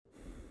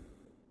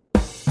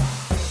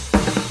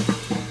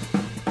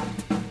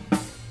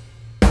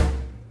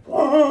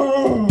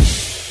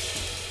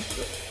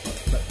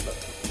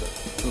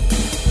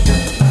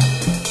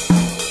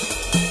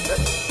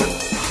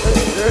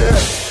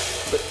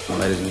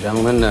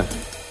gentlemen.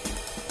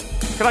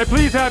 Can I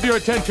please have your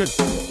attention?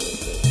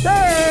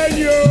 Can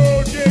you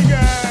dig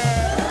it?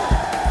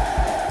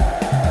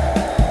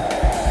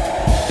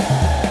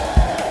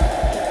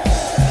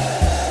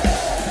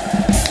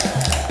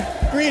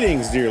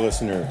 Greetings, dear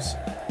listeners.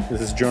 This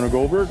is Jonah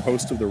Goldberg,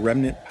 host of the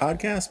Remnant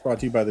Podcast,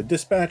 brought to you by The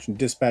Dispatch and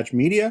Dispatch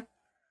Media.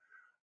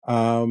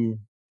 Come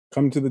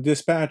to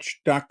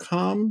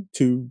thedispatch.com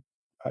to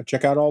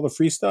check out all the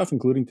free stuff,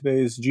 including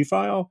today's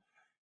G-File.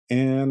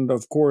 And,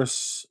 of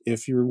course,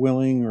 if you're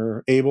willing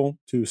or able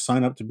to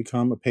sign up to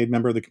become a paid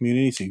member of the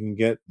community so you can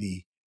get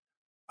the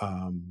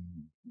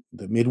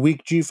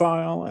midweek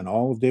G-File and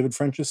all of David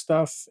French's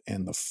stuff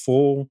and the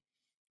full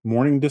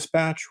morning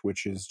Dispatch,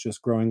 which is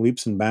just growing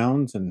leaps and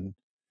bounds and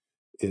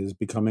is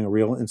becoming a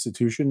real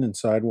institution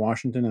inside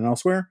Washington and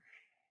elsewhere.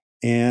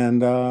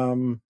 And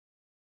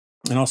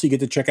also you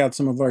get to check out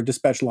some of our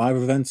Dispatch live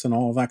events and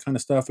all of that kind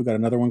of stuff. We've got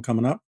another one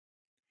coming up.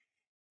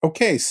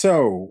 Okay,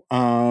 so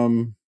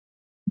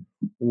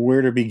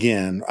where to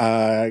begin?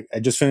 I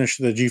just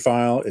finished the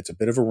G-File. It's a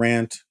bit of a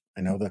rant.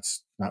 I know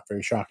that's not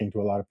very shocking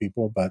to a lot of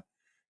people, but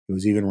it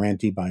was even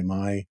ranty by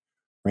my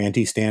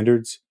ranty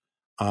standards.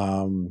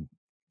 And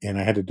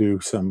I had to do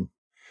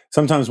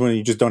sometimes when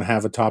you just don't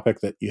have a topic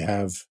that you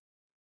have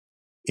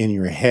in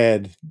your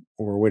head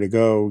or a way to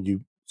go,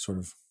 you sort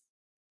of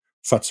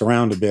futz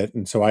around a bit.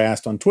 And so I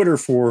asked on Twitter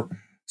for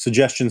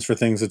suggestions for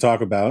things to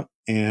talk about.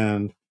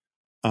 And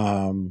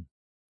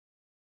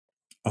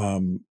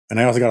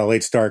I also got a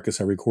late start because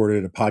I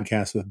recorded a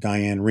podcast with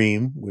Diane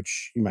Rehm,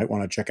 which you might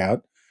want to check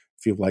out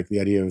if you like the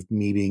idea of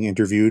me being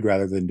interviewed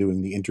rather than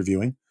doing the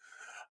interviewing.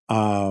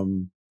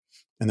 And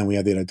then we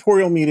had the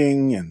editorial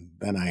meeting, and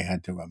then I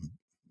had to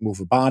move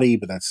a body,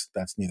 but that's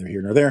neither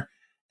here nor there.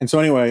 And so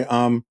anyway,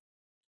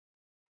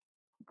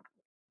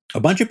 a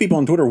bunch of people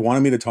on Twitter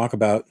wanted me to talk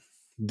about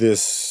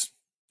this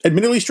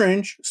admittedly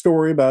strange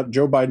story about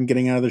Joe Biden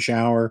getting out of the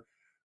shower,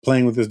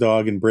 playing with his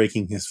dog, and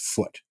breaking his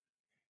foot.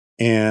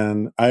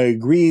 And I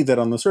agree that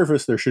on the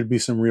surface, there should be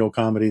some real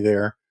comedy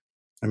there.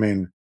 I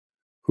mean,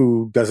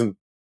 who doesn't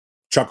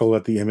chuckle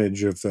at the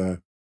image of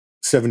the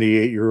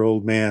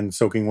 78-year-old man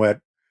soaking wet,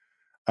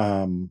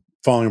 falling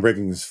and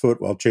breaking his foot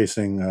while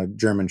chasing a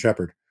German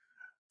Shepherd?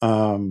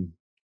 But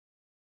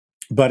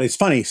it's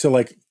funny. So,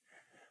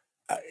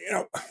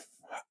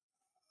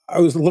 I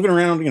was looking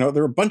around, there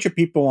were a bunch of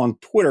people on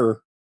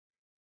Twitter,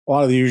 a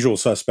lot of the usual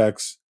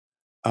suspects,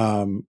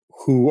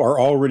 who are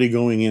already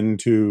going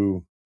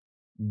into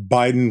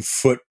Biden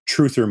foot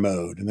truther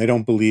mode, and they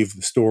don't believe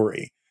the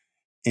story.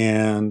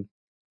 And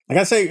I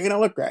gotta say,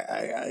 look,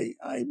 I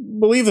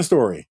believe the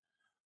story.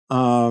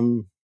 I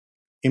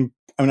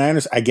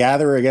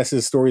guess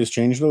his story has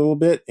changed a little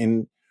bit,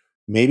 and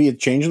maybe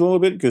it changed a little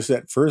bit because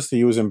at first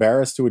he was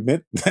embarrassed to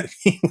admit that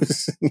he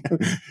was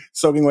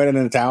soaking wet in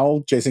a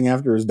towel chasing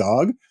after his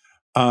dog.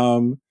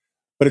 But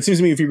it seems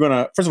to me if you're going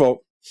to, first of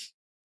all,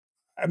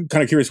 I'm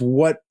kind of curious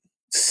what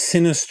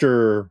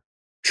sinister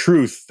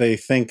truth they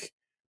think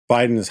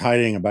Biden is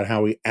hiding about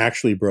how he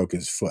actually broke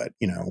his foot.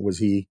 Was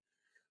he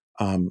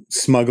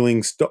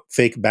smuggling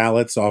fake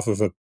ballots off of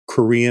a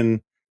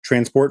Korean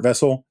transport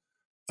vessel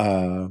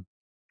in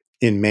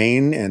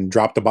Maine and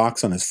dropped a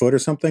box on his foot or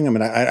something? I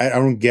mean, I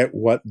don't get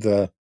what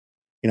this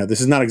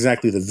is not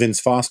exactly the Vince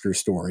Foster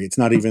story. It's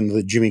not even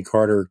the Jimmy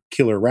Carter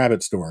killer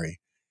rabbit story.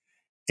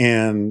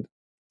 And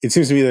it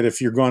seems to me that if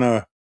you're going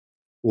to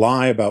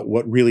lie about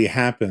what really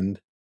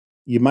happened,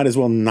 you might as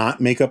well not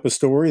make up a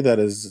story that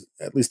is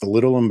at least a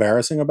little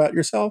embarrassing about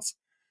yourself.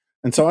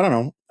 And so I don't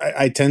know.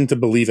 I tend to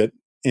believe it.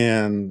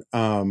 And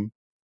I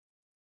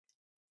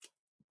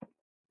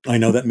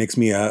know that makes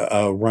me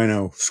a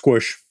Rhino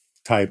Squish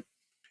type.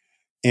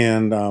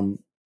 And one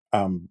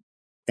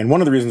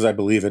of the reasons I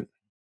believe it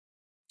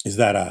is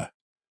that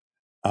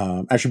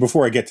actually,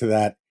 before I get to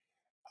that,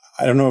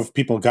 I don't know if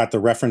people got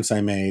the reference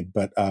I made,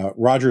 but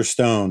Roger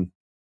Stone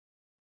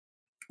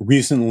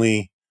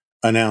recently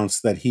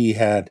announced that he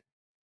had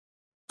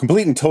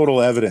complete and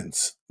total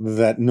evidence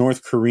that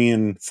North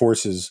Korean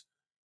forces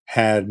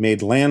had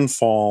made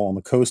landfall on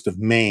the coast of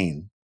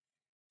Maine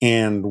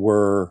and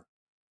were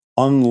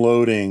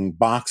unloading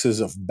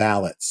boxes of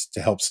ballots to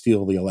help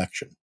steal the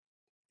election.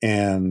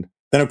 And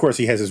then, of course,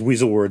 he has his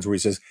weasel words where he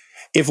says,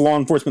 if law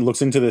enforcement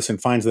looks into this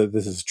and finds that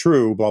this is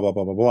true, blah, blah,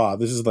 blah, blah, blah.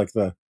 This is like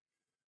the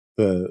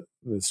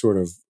sort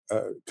of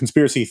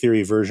conspiracy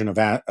theory version of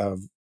not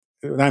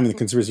even the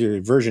conspiracy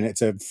theory version.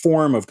 It's a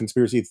form of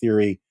conspiracy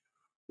theory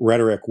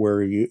rhetoric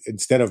where you,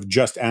 instead of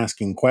just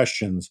asking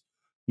questions,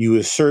 you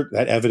assert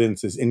that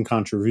evidence is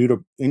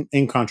incontrovertible,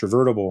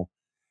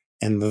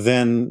 and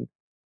then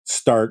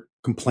start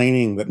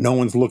complaining that no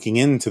one's looking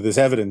into this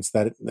evidence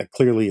that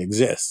clearly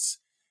exists.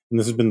 And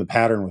this has been the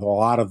pattern with a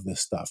lot of this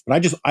stuff.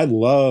 But I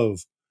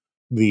love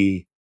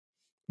the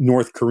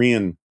North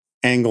Korean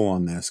angle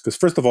on this because,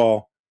 first of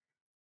all,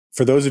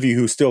 for those of you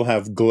who still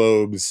have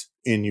globes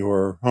in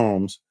your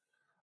homes,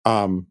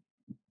 go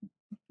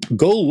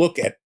look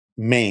at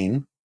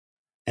Maine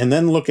and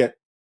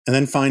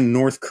then find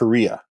North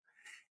Korea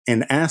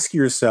and ask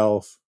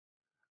yourself,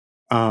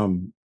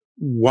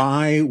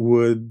 why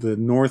would the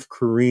North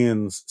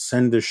Koreans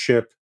send a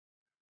ship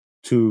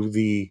to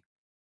the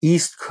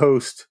east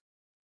coast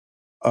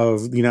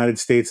of the United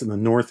States in the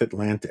North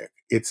Atlantic?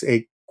 It's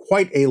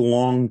quite a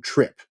long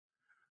trip.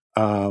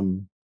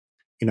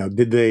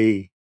 Did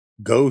they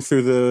go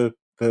through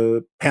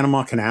the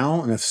Panama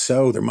Canal? And if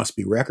so, there must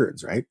be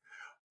records, right?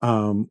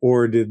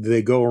 Or did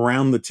they go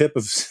around the tip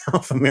of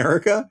South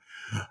America?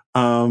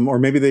 Or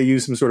maybe they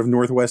used some sort of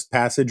Northwest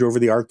Passage over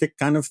the Arctic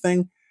kind of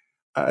thing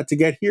to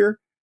get here.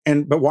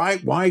 But why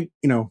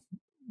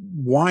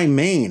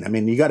Maine? I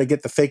mean, you got to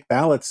get the fake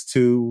ballots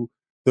to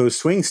those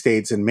swing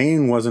states, and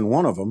Maine wasn't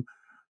one of them.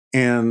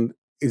 And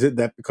is it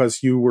that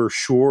because you were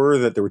sure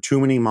that there were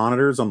too many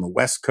monitors on the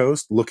West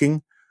Coast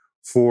looking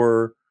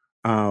for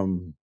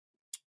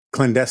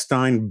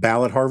clandestine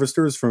ballot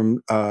harvesters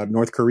from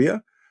North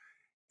Korea?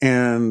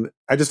 And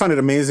I just find it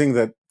amazing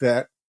that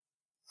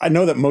I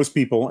know that most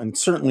people, and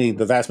certainly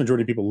the vast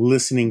majority of people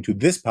listening to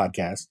this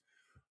podcast,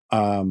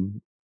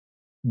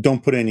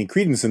 don't put any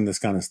credence in this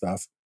kind of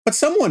stuff, but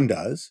someone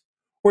does,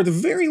 or at the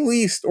very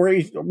least, or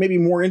maybe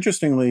more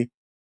interestingly,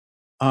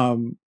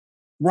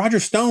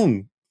 Roger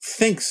Stone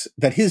thinks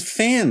that his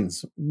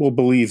fans will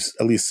believe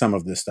at least some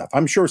of this stuff.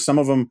 I'm sure some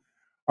of them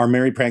are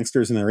merry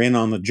pranksters and they're in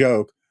on the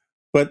joke,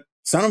 but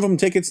some of them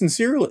take it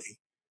sincerely.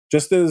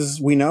 Just as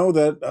we know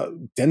that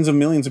tens of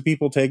millions of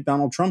people take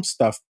Donald Trump's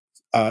stuff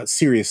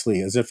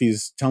seriously, as if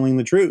he's telling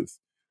the truth.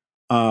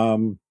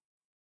 And,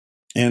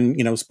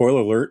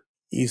 spoiler alert,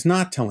 he's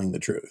not telling the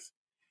truth.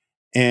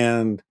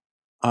 And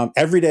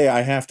every day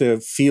I have to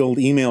field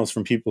emails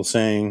from people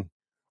saying,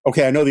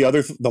 okay, I know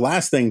the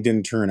last thing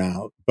didn't turn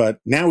out, but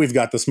now we've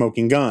got the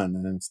smoking gun,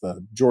 and it's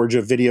the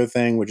Georgia video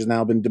thing, which has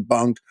now been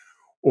debunked,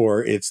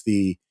 or it's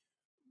the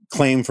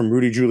claim from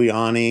Rudy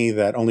Giuliani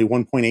that only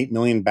 1.8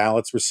 million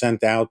ballots were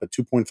sent out, but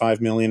 2.5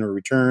 million were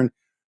returned.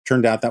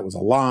 Turned out that was a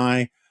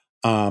lie,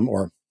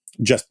 or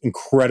just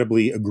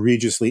incredibly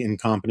egregiously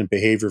incompetent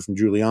behavior from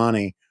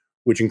Giuliani,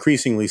 which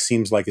increasingly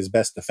seems like his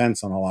best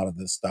defense on a lot of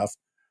this stuff.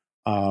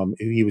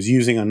 He was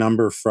using a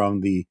number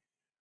from the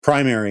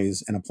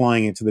primaries and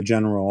applying it to the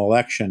general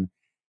election.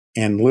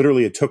 And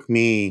literally it took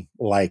me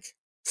like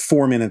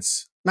 4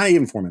 minutes, not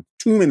even 4 minutes,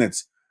 2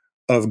 minutes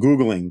of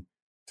Googling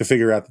to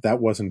figure out that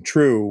wasn't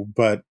true.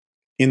 But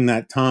in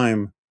that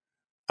time,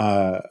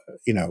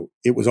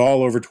 it was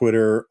all over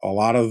Twitter. A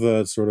lot of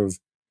the sort of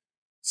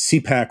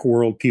CPAC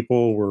world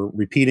people were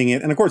repeating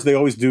it. And of course, they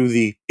always do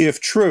the if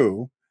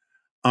true,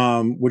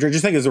 which I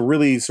just think is a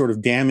really sort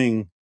of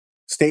damning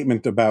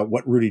statement about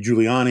what Rudy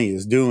Giuliani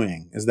is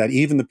doing, is that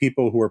even the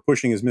people who are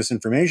pushing his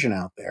misinformation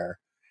out there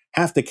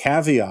have to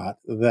caveat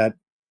that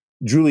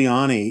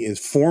Giuliani is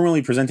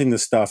formally presenting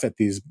this stuff at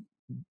these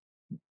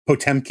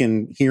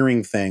Potemkin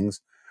hearing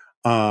things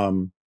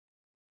that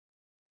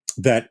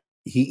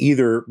he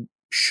either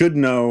should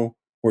know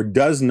or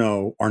does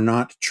know are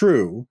not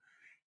true.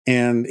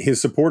 And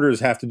his supporters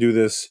have to do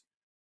this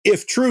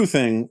if true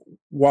thing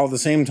while at the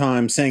same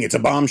time saying it's a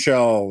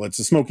bombshell, it's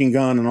a smoking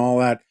gun and all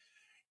that.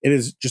 It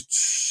is just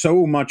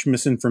so much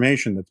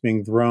misinformation that's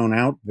being thrown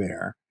out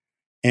there.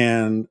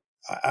 And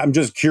I'm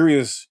just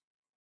curious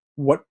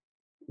what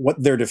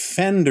their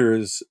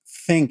defenders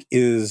think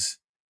is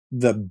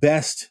the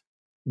best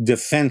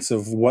defense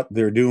of what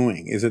they're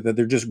doing. Is it that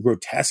they're just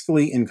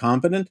grotesquely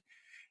incompetent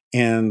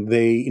and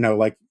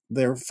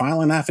they're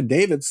filing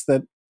affidavits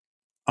that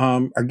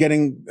are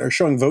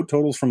showing vote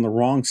totals from the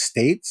wrong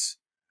states?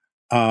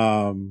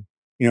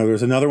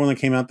 There's another one that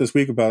came out this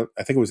week about,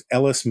 I think it was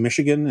Ellis,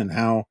 Michigan, and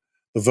how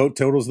the vote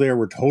totals there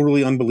were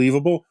totally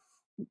unbelievable,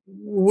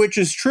 which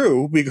is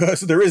true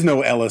because there is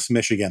no Ellis,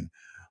 Michigan.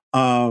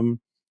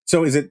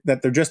 So is it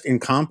that they're just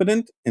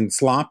incompetent and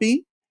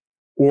sloppy,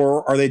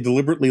 or are they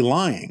deliberately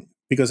lying?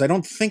 Because I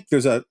don't think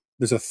there's a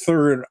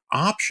third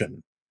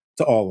option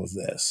to all of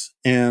this.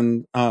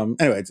 And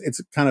anyway,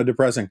 it's kind of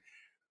depressing,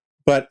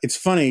 but it's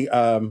funny.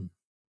 I'll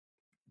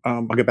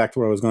get back to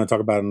what I was going to talk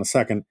about in a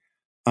second.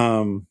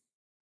 One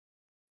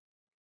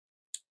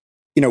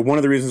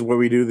of the reasons why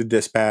we do the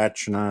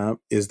dispatch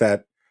is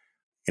that,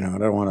 I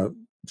don't want to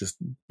just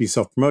be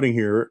self-promoting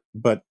here,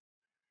 but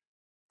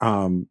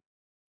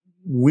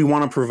we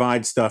want to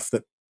provide stuff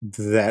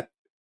that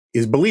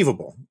is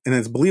believable. And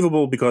it's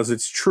believable because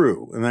it's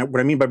true. And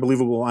what I mean by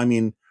believable, I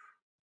mean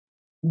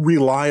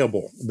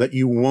reliable, that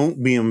you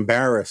won't be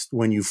embarrassed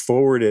when you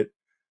forward it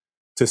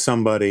to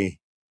somebody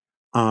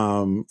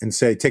and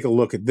say, take a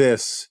look at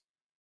this.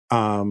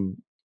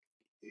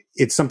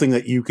 It's something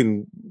that you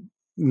can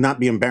not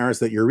be embarrassed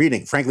that you're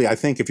reading. Frankly, I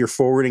think if you're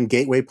forwarding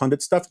Gateway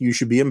Pundit stuff, you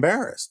should be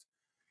embarrassed.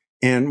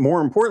 And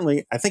more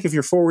importantly, I think if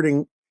you're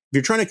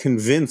trying to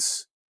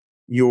convince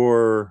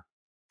your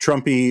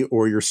Trumpy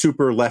or your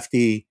super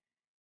lefty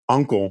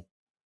uncle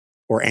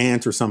or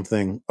aunt or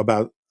something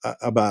about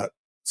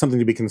something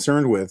to be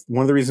concerned with,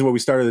 one of the reasons why we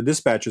started the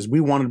dispatch is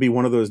we wanted to be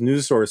one of those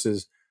news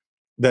sources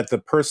that the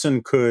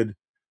person could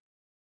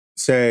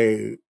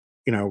say,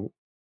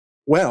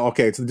 well,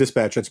 okay, it's the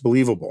dispatch, that's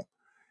believable.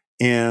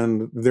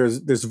 And there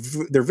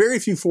are very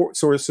few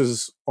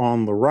sources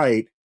on the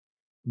right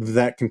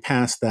that can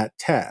pass that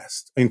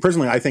test. I mean,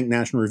 personally, I think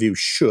National Review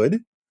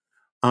should,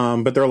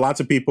 but there are lots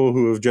of people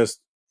who have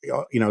just,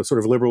 sort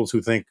of liberals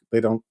who think they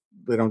don't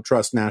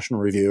trust National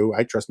Review.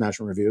 I trust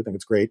National Review. I think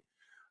it's great.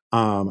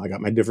 I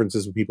got my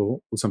differences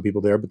with some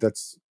people there, but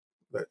it's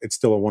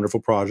still a wonderful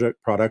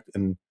product,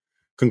 and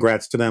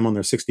congrats to them on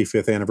their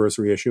 65th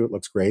anniversary issue. It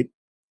looks great.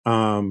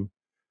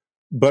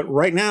 But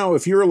right now,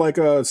 if you're like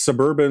a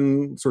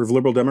suburban sort of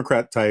liberal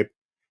Democrat type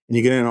and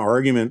you get in an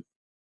argument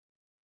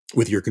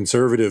with your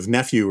conservative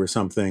nephew or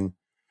something,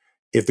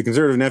 if the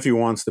conservative nephew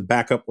wants to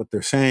back up what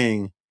they're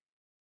saying,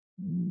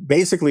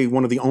 basically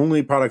one of the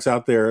only products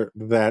out there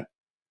that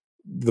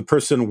the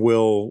person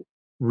will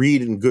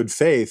read in good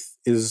faith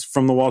is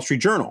from the Wall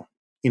Street Journal,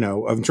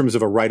 in terms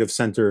of a right of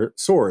center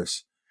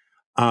source.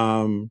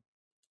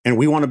 And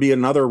we want to be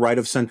another right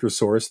of center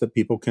source that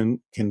people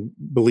can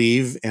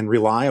believe and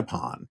rely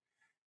upon.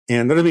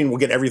 And that doesn't mean we'll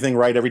get everything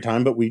right every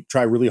time, but we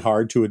try really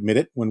hard to admit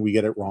it when we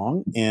get it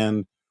wrong.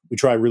 And we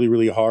try really,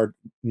 really hard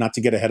not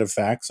to get ahead of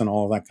facts and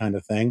all of that kind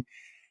of thing.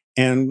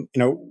 And,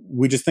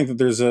 we just think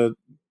that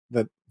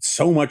that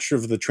so much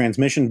of the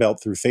transmission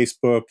belt through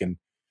Facebook and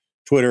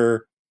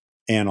Twitter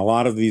and a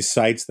lot of these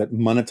sites that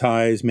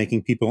monetize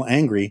making people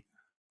angry,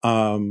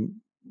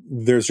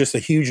 there's just a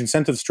huge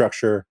incentive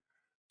structure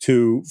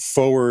to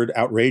forward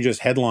outrageous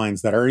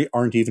headlines that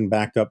aren't even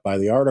backed up by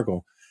the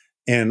article.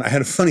 And I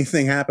had a funny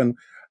thing happen.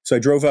 So I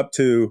drove up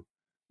to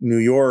New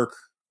York.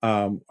 We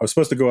were all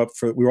supposed to go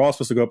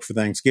up for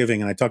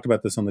Thanksgiving, and I talked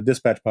about this on the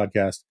Dispatch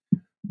podcast.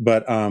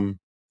 But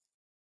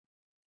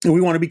we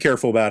want to be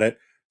careful about it.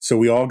 So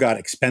we all got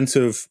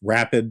expensive,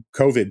 rapid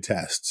COVID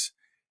tests.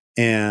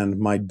 And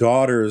my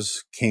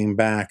daughters came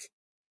back.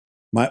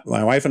 My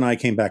wife and I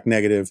came back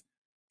negative,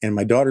 and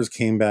my daughters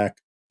came back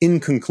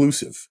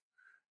inconclusive.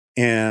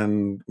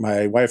 And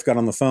my wife got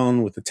on the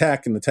phone with the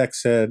tech, and the tech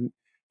said,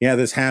 yeah,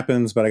 this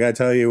happens, but I got to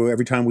tell you,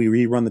 every time we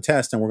rerun the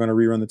test, and we're going to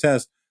rerun the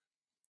test,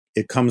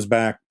 it comes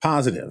back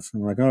positive.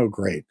 And we're like, oh,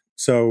 great.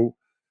 So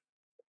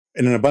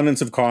in an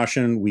abundance of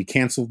caution, we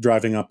canceled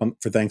driving up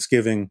for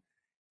Thanksgiving,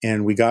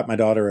 and we got my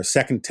daughter a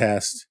second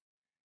test.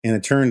 And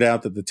it turned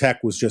out that the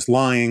tech was just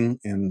lying,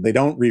 and they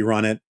don't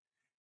rerun it.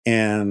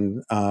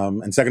 And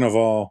second of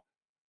all,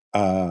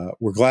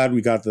 we're glad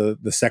we got the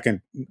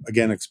second,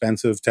 again,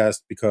 expensive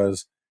test,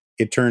 because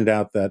it turned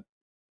out that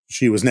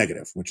she was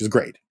negative, which is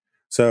great.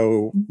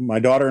 So my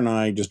daughter and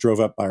I just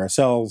drove up by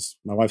ourselves.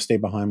 My wife stayed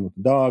behind with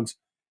the dogs.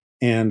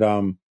 And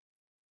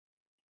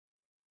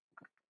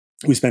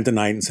we spent the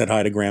night and said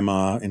hi to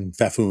Grandma and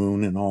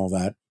Fafoon and all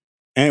that.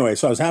 Anyway,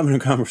 so I was having a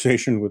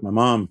conversation with my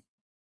mom.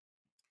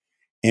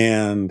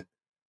 And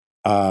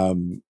my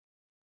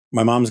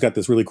mom's got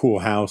this really cool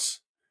house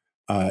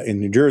in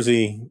New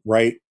Jersey,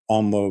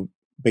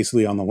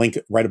 basically on the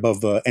Lincoln, right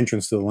above the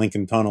entrance to the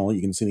Lincoln Tunnel.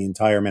 You can see the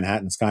entire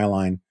Manhattan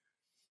skyline,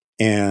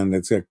 and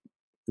it's a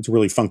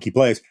really funky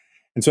place.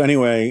 And so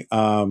anyway,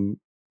 I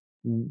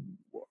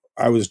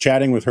was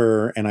chatting with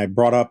her, and I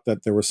brought up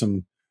that there were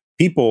some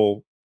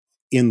people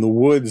in the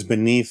woods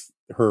beneath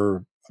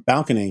her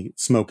balcony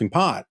smoking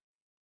pot.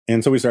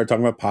 And so we started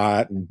talking about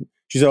pot, and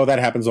she said, oh, that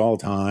happens all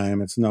the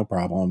time. It's no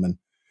problem.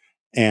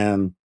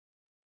 And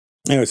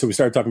anyway, so we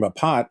started talking about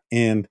pot,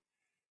 and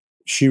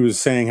she was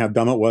saying how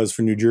dumb it was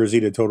for New Jersey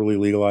to totally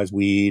legalize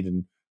weed.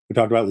 And we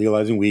talked about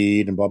legalizing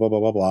weed and blah, blah, blah,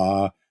 blah,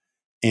 blah.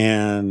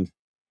 And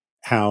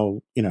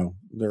how,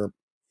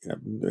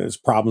 there's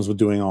problems with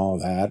doing all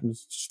of that.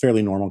 It's a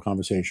fairly normal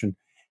conversation.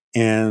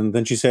 And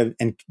then she said,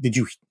 and did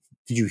you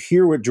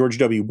hear what George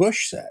W.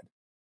 Bush said?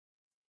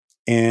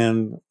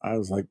 And I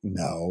was like,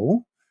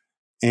 no.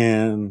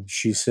 And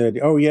she said,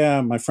 oh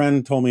yeah, my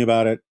friend told me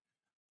about it.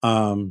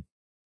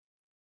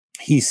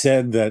 He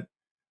said that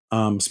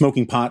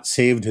smoking pot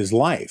saved his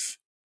life.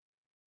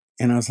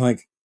 And I was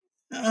like,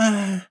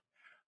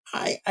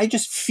 I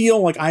just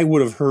feel like I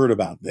would have heard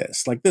about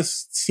this. Like,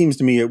 this seems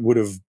to me it would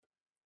have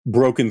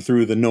broken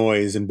through the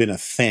noise and been a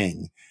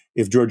thing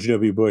if George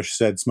W. Bush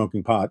said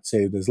smoking pot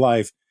saved his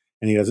life,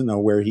 and he doesn't know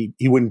where he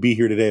wouldn't be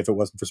here today if it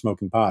wasn't for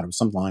smoking pot. It was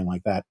something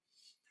like that.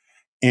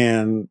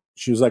 And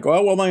she was like,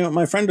 oh, well,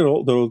 my friend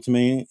told it to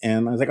me.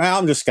 And I was like, well,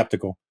 I'm just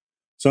skeptical.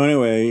 So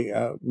anyway,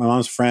 my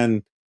mom's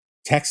friend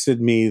texted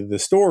me the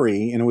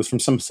story, and it was from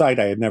some site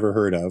I had never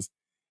heard of.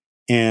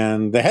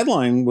 And the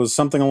headline was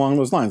something along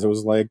those lines. It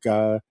was like,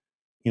 it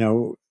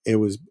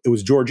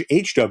was George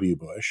H.W.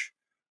 Bush,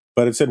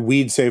 but it said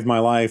weed saved my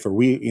life, or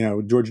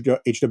George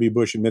H.W.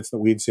 Bush admits that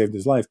weed saved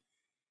his life.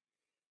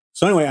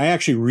 So anyway, I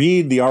actually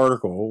read the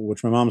article,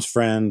 which my mom's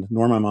friend,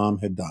 nor my mom,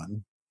 had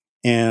done.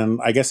 And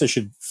I guess I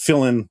should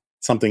fill in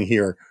something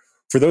here.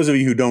 For those of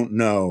you who don't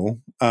know,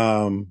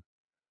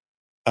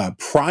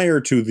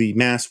 prior to the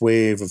mass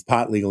wave of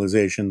pot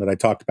legalization that I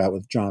talked about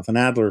with Jonathan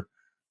Adler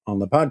on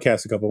the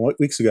podcast a couple of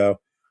weeks ago,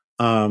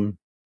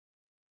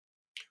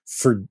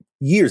 for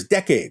years,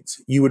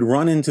 decades, you would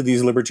run into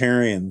these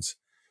libertarians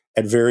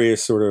at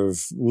various sort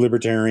of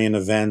libertarian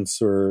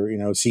events or,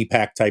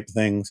 CPAC type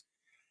things.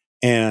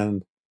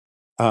 And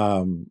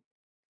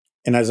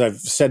as I've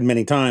said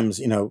many times,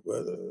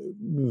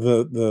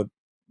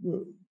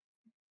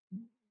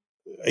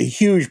 a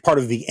huge part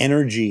of the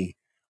energy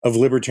of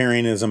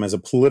libertarianism as a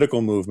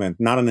political movement,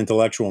 not an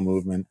intellectual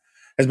movement,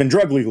 has been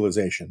drug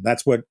legalization.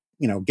 That's what,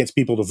 gets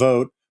people to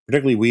vote,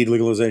 particularly weed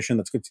legalization.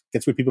 That's what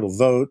gets people to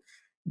vote,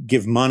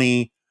 give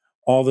money,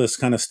 all this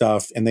kind of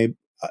stuff. And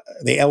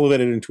they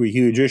elevate it into a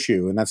huge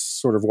issue. And that's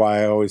sort of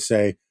why I always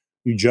say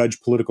you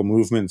judge political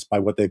movements by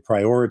what they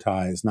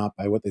prioritize, not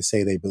by what they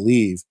say they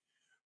believe,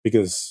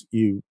 because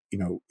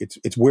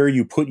it's where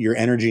you put your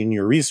energy and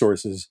your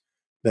resources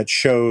that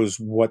shows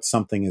what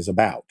something is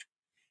about.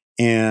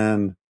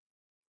 And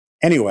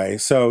anyway,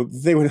 so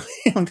they would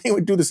they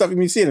would do the stuff.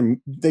 You see it, and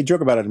they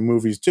joke about it in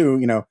movies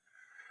too.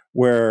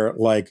 Where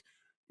like,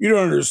 you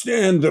don't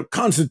understand, the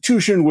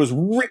Constitution was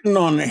written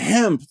on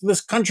hemp.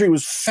 This country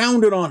was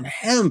founded on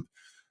hemp.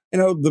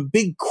 The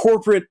big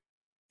corporate,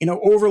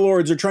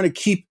 overlords are trying to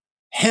keep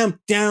hemp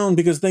down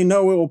because they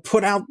know it will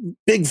put out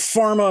big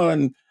pharma,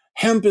 and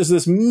hemp is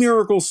this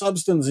miracle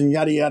substance, and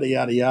yada, yada,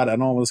 yada, yada,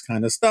 and all this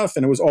kind of stuff.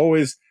 And it was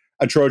always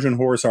a Trojan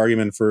horse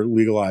argument for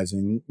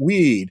legalizing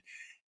weed.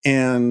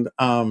 And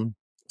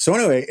so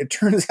anyway, it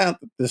turns out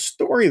that the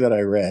story that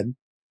I read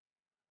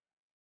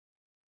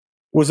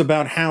was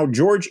about how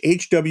George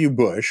H.W.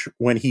 Bush,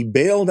 when he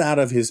bailed out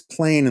of his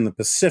plane in the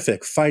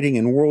Pacific fighting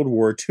in World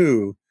War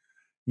II,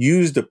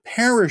 used a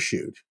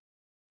parachute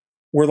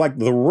where like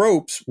the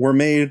ropes were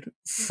made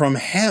from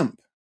hemp.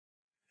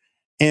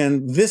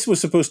 And this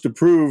was supposed to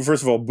prove,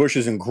 first of all,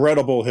 Bush's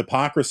incredible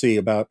hypocrisy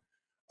about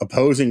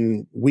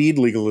opposing weed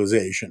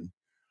legalization.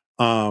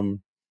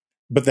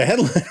 But the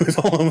headline was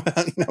all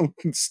about,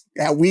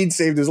 how weed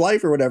saved his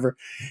life or whatever.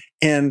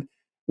 And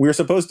we were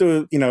supposed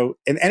to,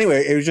 and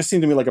anyway, it just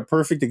seemed to me like a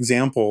perfect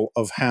example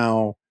of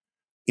how,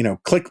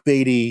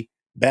 clickbaity,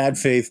 bad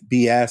faith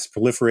BS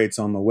proliferates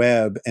on the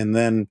web. And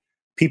then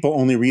people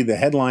only read the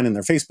headline in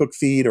their Facebook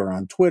feed or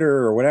on Twitter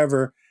or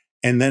whatever.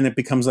 And then it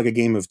becomes like a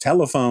game of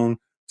telephone,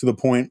 to the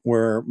point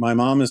where my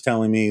mom is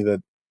telling me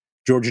that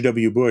George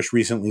W. Bush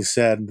recently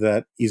said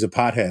that he's a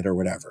pothead or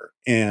whatever.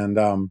 And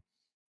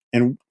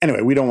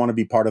anyway, we don't want to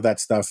be part of that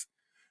stuff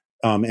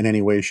in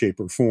any way, shape,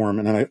 or form.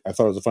 And I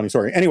thought it was a funny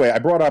story. Anyway, I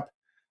brought up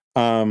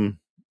the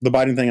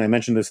Biden thing, and I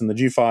mentioned this in the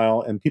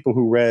G-File, and people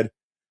who read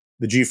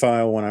the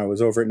G-File when I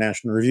was over at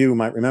National Review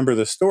might remember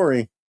this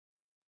story.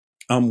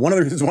 One of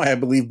the reasons why I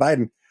believe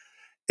Biden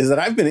is that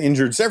I've been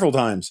injured several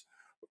times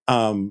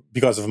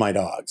because of my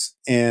dogs.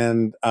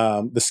 And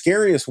the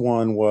scariest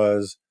one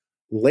was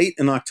late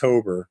in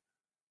October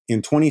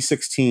in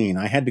 2016.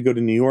 I had to go to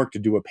New York to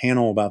do a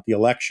panel about the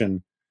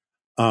election.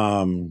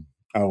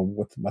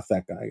 What's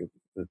that guy?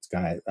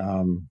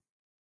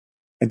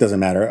 It doesn't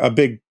matter. A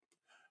big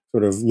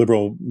sort of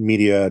liberal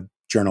media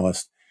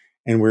journalist.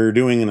 And we were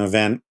doing an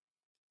event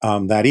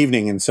that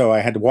evening. And so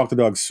I had to walk the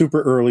dog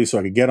super early so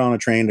I could get on a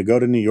train to go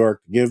to New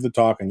York, to give the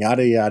talk, and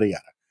yada, yada,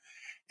 yada.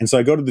 And so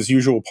I go to this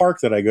usual park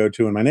that I go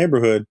to in my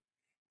neighborhood,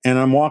 and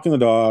I'm walking the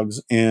dogs,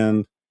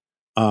 and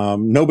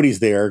nobody's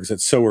there because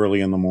it's so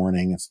early in the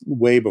morning. It's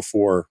way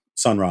before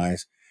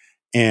sunrise.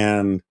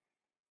 And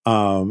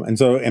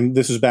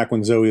this is back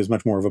when Zoe is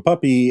much more of a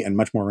puppy and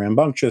much more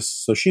rambunctious.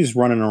 So she's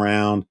running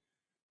around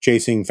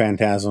chasing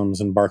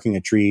phantasms and barking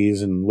at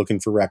trees and looking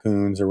for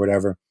raccoons or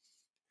whatever.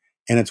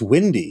 And it's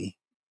windy,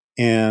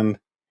 and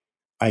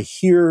I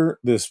hear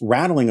this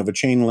rattling of a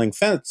chain link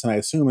fence, and I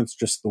assume it's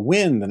just the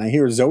wind. And I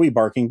hear Zoe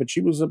barking, but she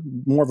was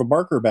more of a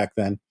barker back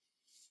then.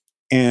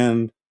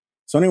 And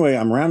so anyway,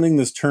 I'm rounding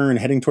this turn,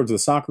 heading towards the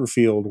soccer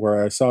field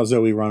where I saw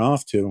Zoe run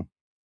off to.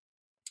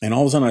 And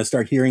all of a sudden I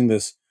start hearing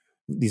these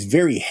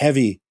very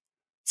heavy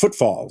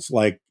footfalls,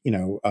 like,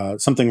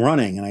 something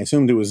running. And I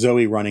assumed it was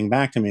Zoe running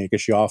back to me,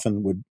 because she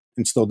often would,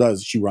 and still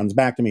does. She runs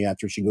back to me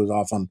after she goes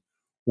off on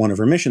one of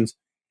her missions.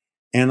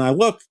 And I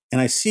look and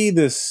I see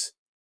this,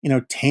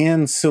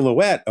 tan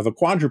silhouette of a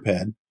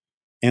quadruped.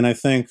 And I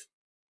think,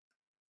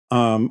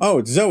 oh,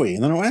 it's Zoe.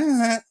 And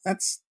then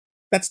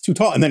that's too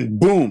tall. And then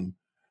boom,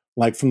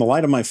 like from the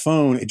light of my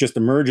phone, it just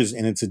emerges,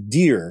 and it's a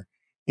deer,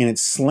 and it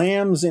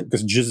slams in,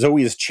 because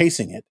Zoe is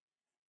chasing it,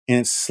 and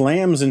it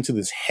slams into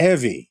this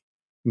heavy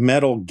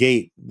metal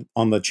gate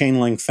on the chain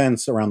link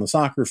fence around the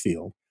soccer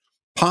field,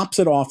 pops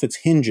it off its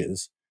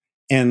hinges,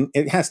 and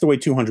it has to weigh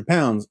 200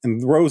 pounds,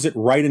 and throws it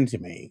right into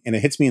me. And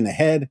it hits me in the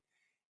head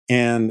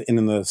and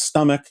in the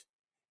stomach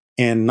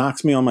and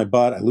knocks me on my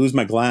butt. I lose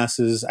my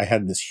glasses. I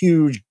had this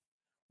huge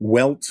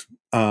welt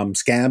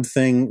scab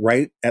thing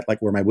right at like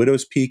where my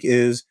widow's peak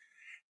is.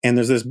 And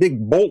there's this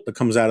big bolt that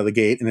comes out of the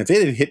gate. And if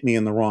it had hit me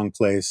in the wrong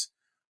place,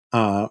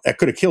 it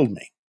could have killed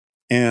me.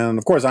 And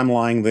of course, I'm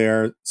lying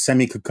there,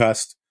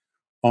 semi-concussed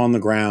on the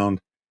ground.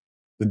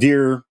 The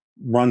deer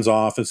runs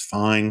off, is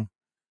fine.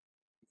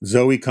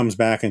 Zoe comes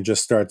back and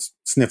just starts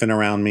sniffing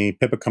around me.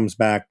 Pippa comes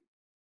back,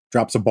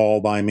 drops a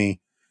ball by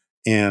me,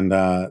 and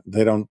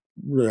they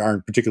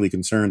aren't particularly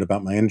concerned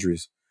about my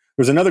injuries.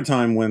 There was another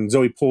time when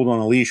Zoe pulled on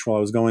a leash while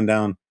I was going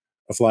down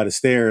a flight of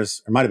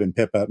stairs. It might have been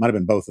Pippa. It might have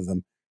been both of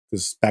them,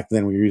 because back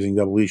then we were using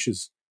double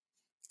leashes.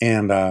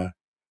 And I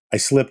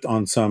slipped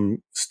on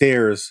some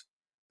stairs.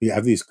 I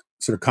have these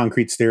sort of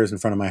concrete stairs in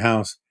front of my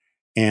house,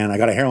 and I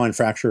got a hairline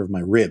fracture of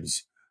my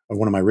ribs of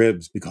one of my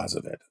ribs because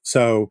of it.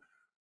 So,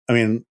 I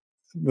mean,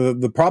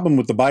 the problem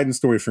with the Biden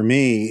story for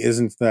me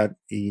isn't that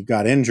he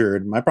got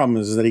injured. My problem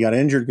is that he got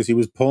injured because he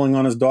was pulling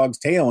on his dog's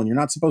tail, and you're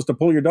not supposed to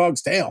pull your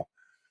dog's tail.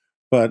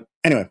 But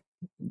anyway,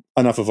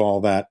 enough of all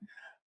that.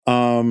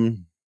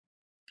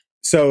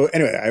 So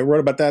anyway, I wrote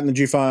about that in the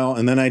G file,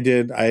 and then I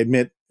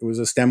admit it was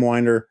a stem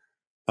winder.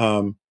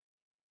 I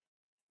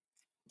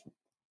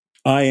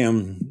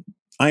am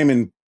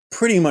in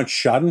pretty much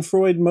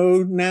Schadenfreude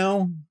mode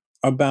now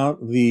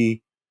about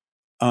the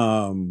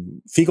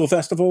fecal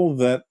festival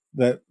that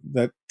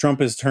Trump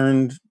has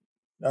turned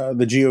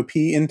the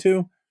GOP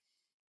into,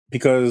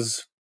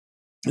 because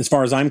as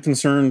far as I'm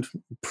concerned,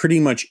 pretty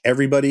much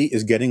everybody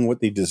is getting what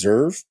they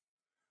deserve.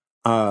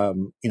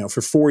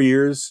 For 4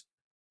 years,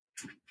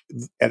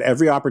 at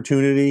every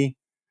opportunity,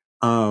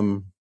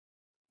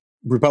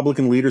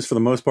 Republican leaders, for the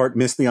most part,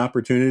 missed the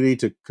opportunity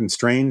to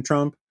constrain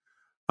Trump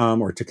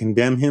or to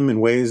condemn him in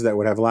ways that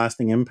would have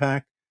lasting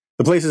impact.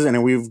 The places,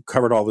 and we've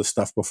covered all this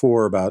stuff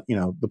before about,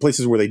 the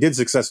places where they did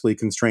successfully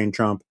constrain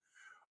Trump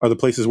are the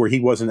places where he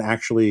wasn't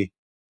actually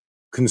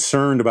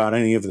concerned about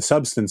any of the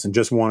substance and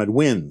just wanted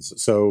wins.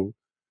 So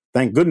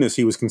thank goodness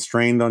he was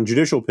constrained on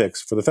judicial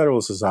picks for the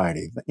Federalist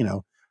Society,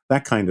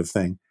 that kind of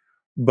thing.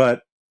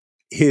 But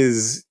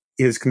his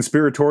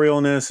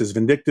conspiratorialness, his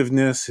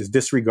vindictiveness, his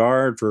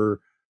disregard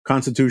for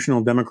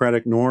constitutional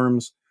democratic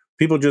norms,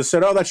 people just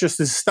said, oh, that's just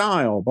his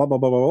style, blah, blah,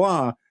 blah, blah,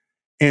 blah.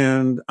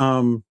 And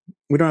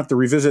we don't have to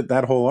revisit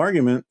that whole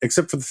argument,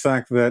 except for the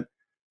fact that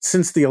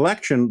since the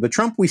election, the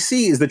Trump we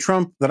see is the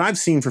Trump that I've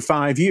seen for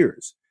 5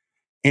 years.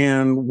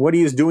 And what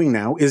he is doing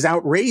now is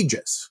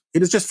outrageous.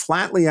 It is just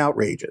flatly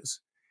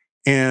outrageous.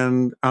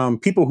 And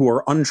people who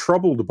are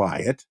untroubled by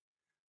it,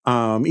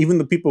 even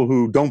the people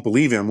who don't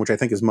believe him, which I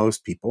think is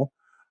most people,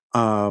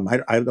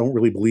 I don't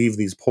really believe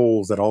these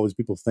polls that all these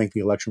people think the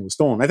election was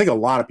stolen. I think a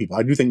lot of people,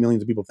 I do think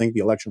millions of people think the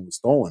election was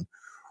stolen,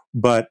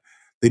 but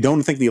they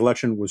don't think the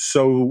election was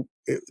so,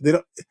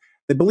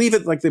 they believe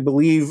it like they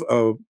believe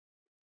a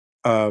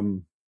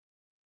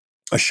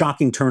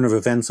shocking turn of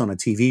events on a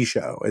TV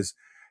show.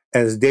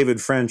 As David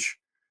French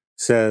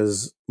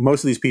says,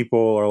 most of these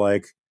people are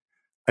like,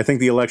 I think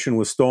the election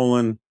was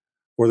stolen,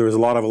 or there was a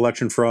lot of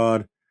election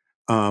fraud.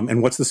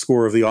 And what's the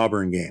score of the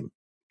Auburn game?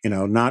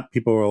 Not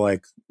people are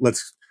like,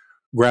 let's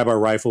grab our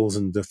rifles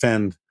and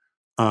defend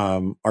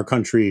our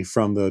country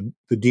from the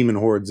demon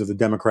hordes of the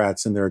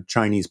Democrats and their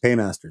Chinese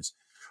paymasters.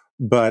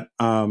 But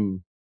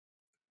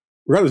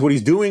regardless, what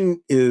he's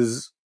doing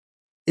is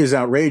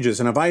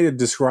outrageous. And if I had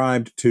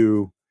described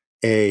to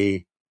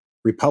a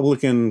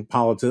Republican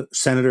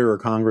senator or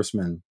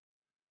congressman,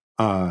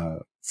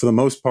 for the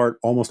most part,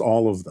 almost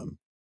all of them,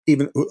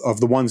 even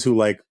of the ones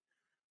who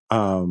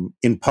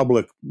in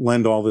public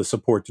lend all this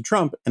support to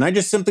Trump, and I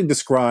just simply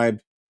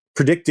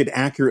predicted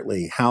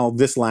accurately how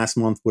this last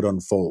month would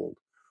unfold,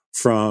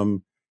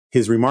 from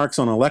his remarks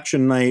on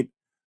election night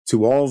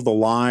to all of the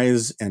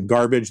lies and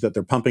garbage that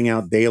they're pumping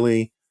out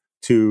daily,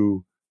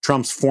 to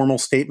Trump's formal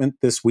statement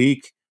this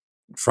week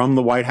from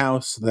the White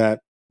House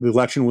that the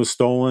election was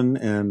stolen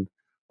and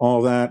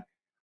all that,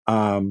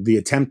 the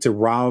attempt to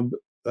rob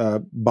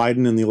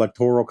Biden in the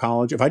Electoral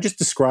College. If I just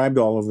described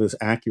all of this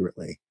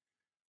accurately,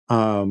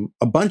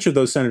 a bunch of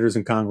those senators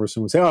and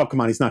congressmen would say, oh,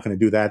 come on, he's not going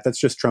to do that. That's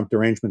just Trump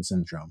derangement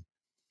syndrome.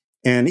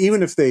 And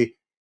even if they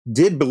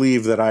did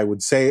believe that I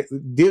would say,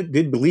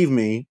 did believe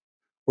me,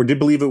 or did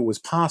believe it was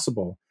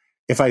possible,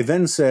 if I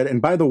then said,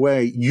 and by the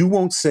way, you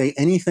won't say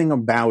anything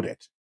about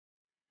it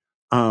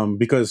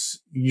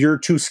because you're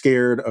too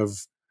scared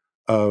of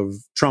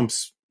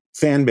Trump's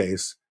fan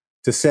base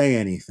to say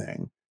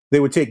anything, they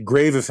would take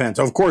grave offense.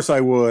 Of course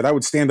I would. I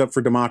would stand up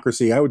for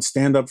democracy. I would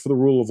stand up for the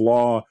rule of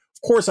law.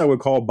 Of course I would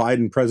call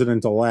Biden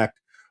president-elect.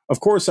 Of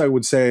course I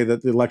would say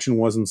that the election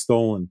wasn't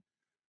stolen.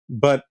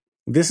 But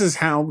this is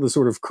how the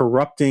sort of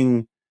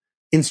corrupting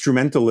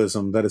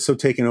instrumentalism that has so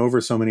taken over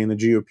so many in the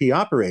GOP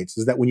operates,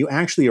 is that when you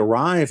actually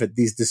arrive at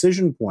these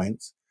decision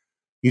points,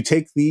 you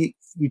take the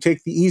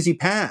easy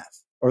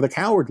path or the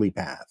cowardly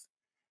path.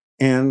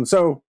 And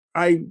so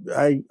I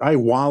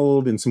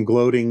wallowed in some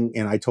gloating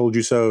and I told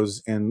you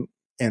so's and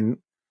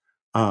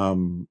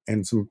some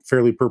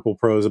fairly purple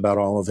prose about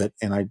all of it.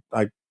 And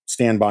I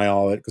stand by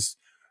all of it because,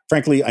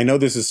 frankly, I know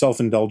this is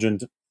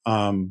self-indulgent,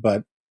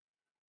 but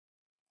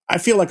I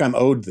feel like I'm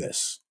owed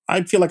this.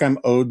 I feel like I'm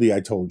owed the I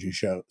told you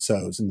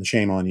so's and the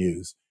shame on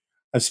yous.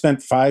 I've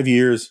spent 5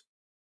 years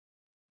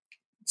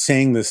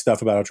saying this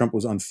stuff about how Trump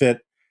was unfit.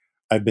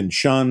 I've been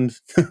shunned.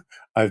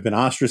 I've been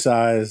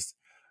ostracized.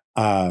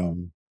 I've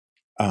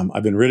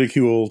been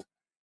ridiculed.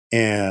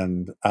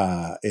 And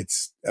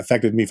it's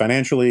affected me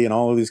financially and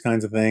all of these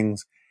kinds of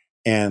things.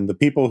 And the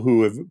people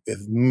who have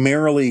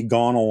merrily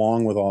gone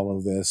along with all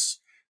of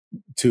this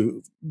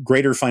to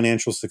greater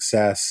financial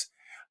success,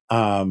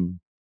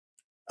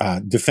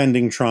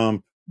 defending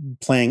Trump,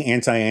 playing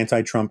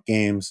anti-Trump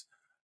games,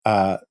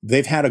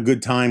 they've had a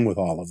good time with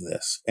all of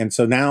this. And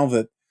so now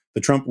that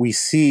the Trump we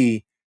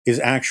see is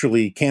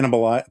actually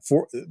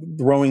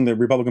throwing the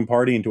Republican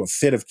Party into a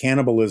fit of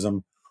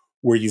cannibalism,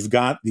 where you've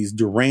got these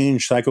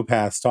deranged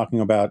psychopaths talking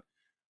about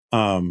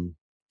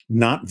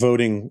not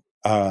voting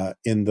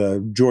in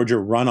the Georgia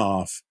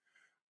runoff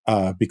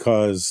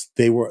because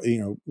they were,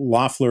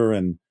 Loeffler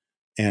and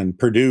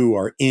Perdue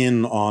are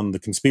in on the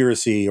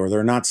conspiracy, or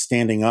they're not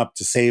standing up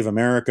to save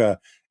America,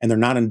 and they're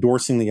not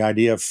endorsing the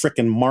idea of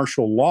frickin'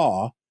 martial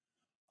law.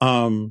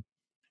 And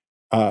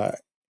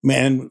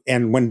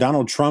when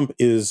Donald Trump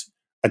is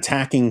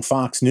attacking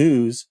Fox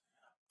News,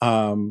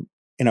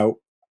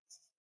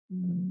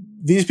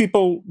 these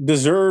people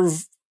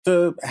deserve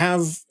to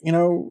have,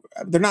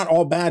 they're not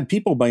all bad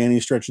people by any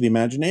stretch of the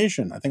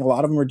imagination. I think a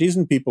lot of them are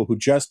decent people who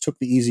just took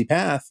the easy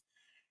path.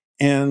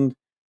 And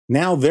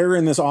now they're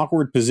in this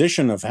awkward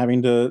position of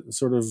having to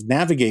sort of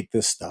navigate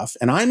this stuff.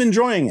 And I'm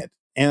enjoying it.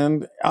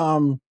 And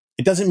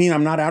it doesn't mean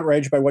I'm not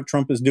outraged by what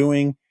Trump is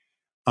doing.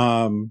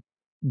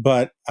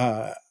 But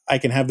I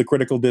can have the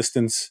critical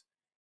distance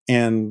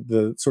and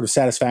the sort of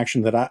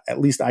satisfaction that at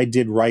least I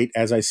did right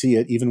as I see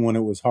it, even when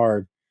it was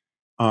hard.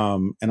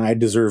 And I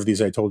deserve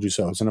these I told you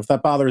so's. And if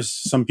that bothers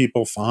some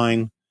people,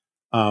 fine.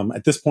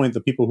 At this point, the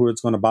people who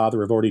it's going to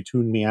bother have already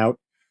tuned me out.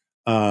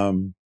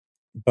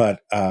 But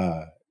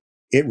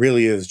it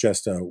really is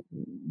just a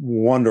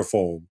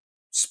wonderful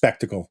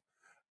spectacle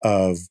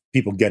of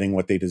people getting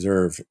what they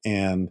deserve.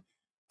 And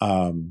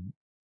I'm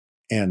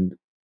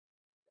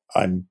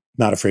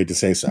not afraid to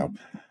say so.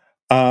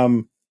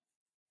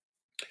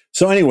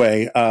 So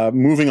anyway,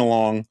 moving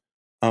along,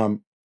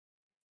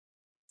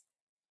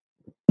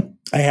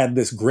 I had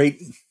this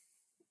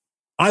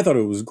I thought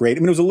it was great. I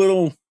mean, it was a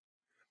little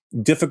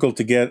difficult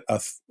to get a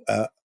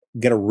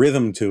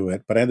rhythm to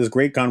it, but I had this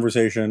great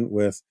conversation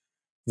with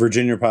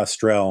Virginia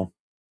Pastrell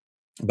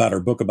about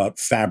her book about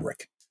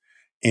fabric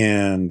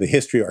and the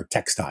history of our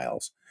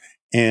textiles.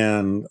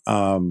 And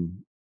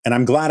I'm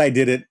glad I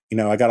did it.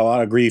 I got a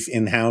lot of grief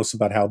in-house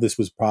about how this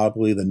was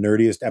probably the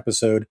nerdiest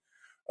episode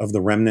of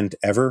The Remnant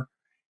ever.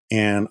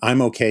 And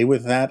I'm okay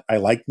with that. I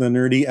like the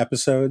nerdy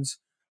episodes.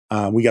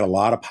 We got a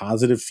lot of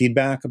positive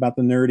feedback about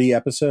the nerdy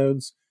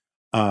episodes.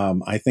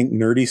 I think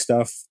nerdy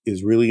stuff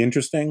is really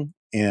interesting.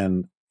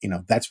 And,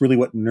 that's really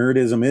what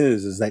nerdism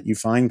is that you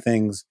find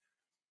things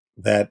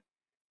that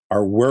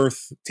are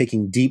worth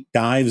taking deep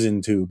dives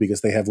into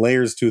because they have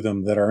layers to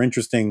them that are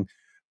interesting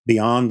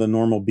beyond the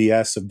normal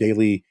BS of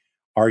daily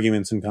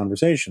arguments and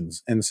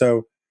conversations. And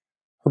so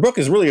her book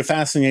is really a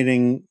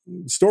fascinating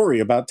story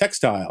about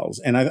textiles.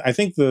 And I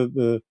think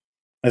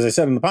as I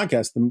said in the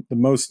podcast,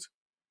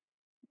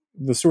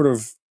 the sort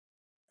of,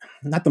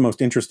 not the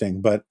most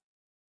interesting, but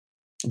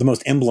the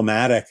most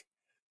emblematic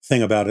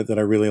thing about it that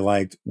I really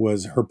liked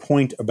was her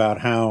point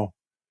about how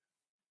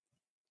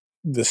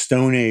the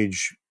Stone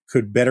Age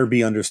could better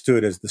be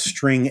understood as the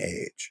string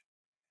age.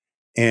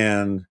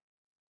 And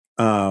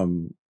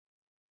and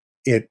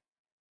the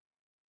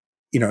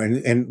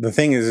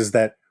thing is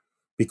that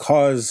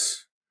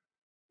because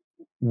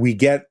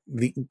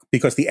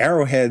the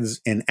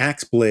arrowheads and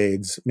axe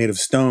blades made of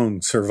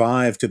stone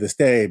survive to this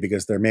day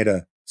because they're made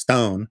of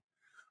stone,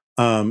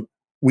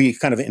 we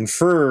kind of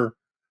infer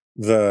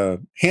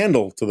the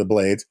handle to the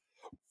blades,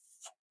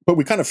 but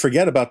we kind of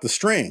forget about the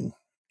string.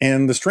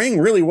 And the string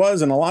really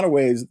was, in a lot of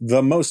ways,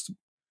 the most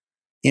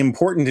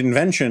important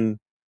invention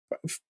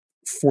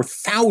for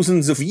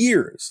thousands of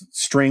years.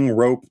 String,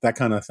 rope, that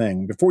kind of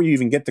thing. Before you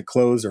even get to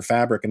clothes or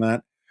fabric and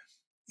that,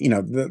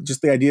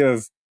 just the idea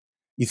of,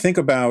 you think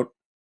about,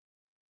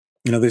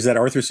 there's that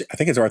I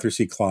think it's Arthur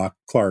C.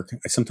 Clarke.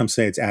 I sometimes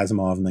say it's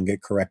Asimov and then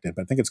get corrected,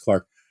 but I think it's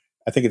Clarke.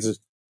 I think it's a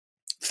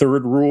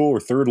third rule or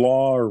third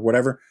law or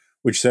whatever,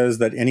 which says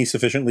that any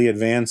sufficiently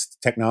advanced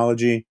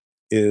technology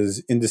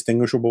is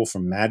indistinguishable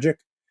from magic.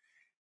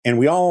 And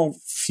we all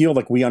feel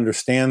like we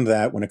understand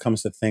that when it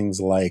comes to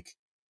things like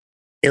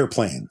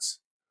airplanes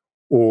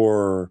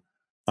or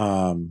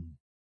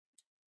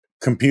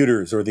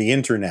computers or the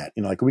internet.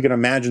 Like we can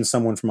imagine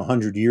someone from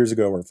 100 years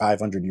ago or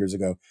 500 years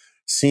ago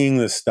seeing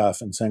this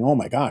stuff and saying, oh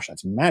my gosh,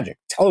 that's magic.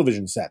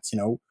 Television sets,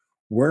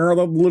 where are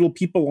the little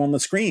people on the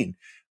screen?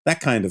 That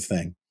kind of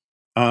thing.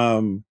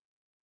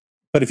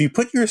 But if you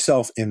put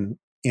yourself in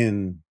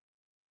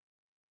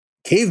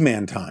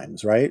caveman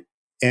times, right?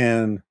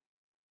 And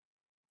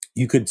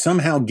you could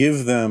somehow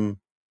give them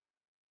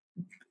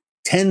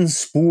 10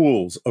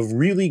 spools of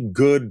really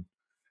good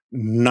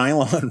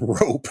nylon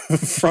rope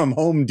from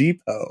Home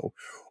Depot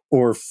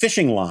or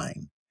fishing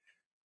line,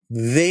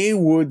 they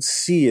would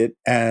see it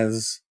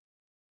as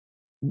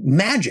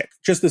magic,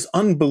 just this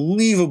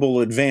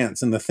unbelievable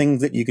advance in the things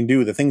that you can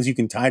do, the things you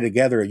can tie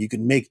together. You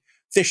can make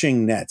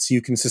fishing nets,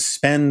 you can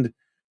suspend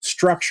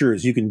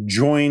structures, you can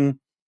join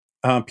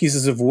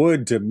pieces of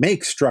wood to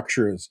make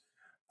structures.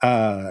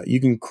 You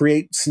can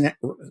create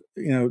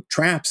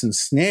traps and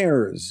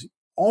snares.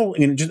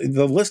 Just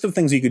the list of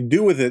things you could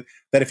do with it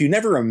that if you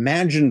never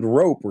imagined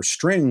rope or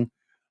string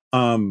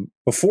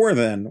before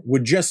then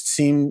would just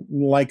seem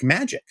like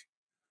magic.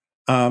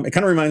 It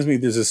kind of reminds me,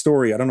 there's a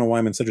story. I don't know why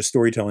I'm in such a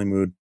storytelling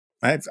mood.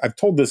 I've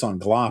told this on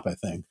Glop, I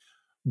think,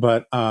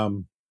 but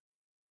my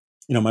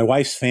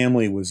wife's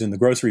family was in the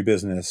grocery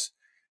business,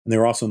 and they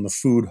were also in the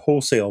food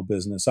wholesale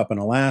business up in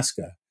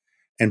Alaska.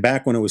 And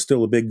back when it was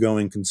still a big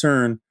going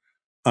concern,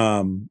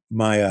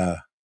 My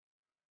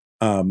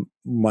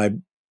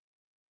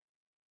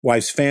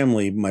wife's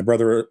family, my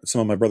brother, some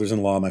of my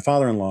brothers-in-law, my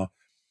father-in-law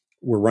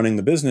were running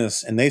the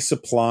business, and they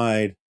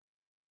supplied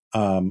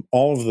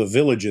all of the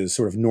villages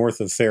sort of north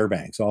of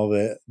Fairbanks, all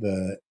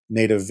the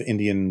native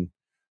Indian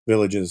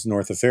villages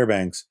north of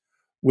Fairbanks,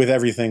 with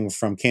everything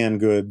from canned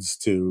goods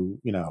to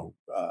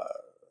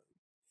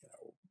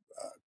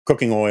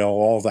cooking oil,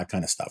 all of that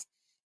kind of stuff.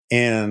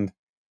 And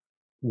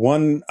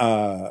one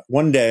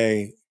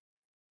day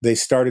they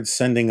started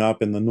sending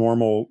up in the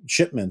normal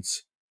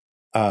shipments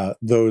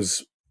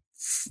those.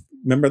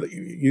 Remember,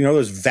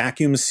 those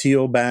vacuum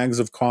seal bags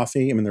of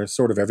coffee. I mean, they're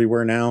sort of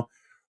everywhere now,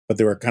 but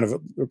they were kind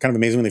of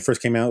amazing when they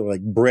first came out.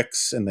 Like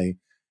bricks, and they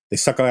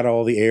suck out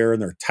all the air,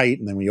 and they're tight.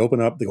 And then when you open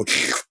up, they go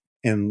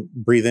and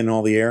breathe in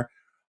all the air.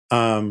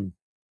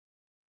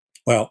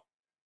 Well,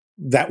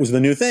 that was the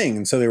new thing,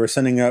 and so they were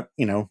sending up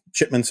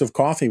shipments of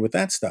coffee with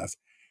that stuff,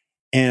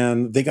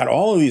 and they got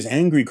all of these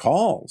angry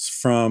calls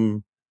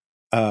from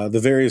the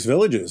various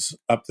villages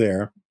up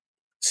there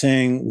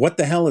saying, "What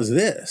the hell is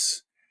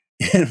this?"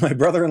 And my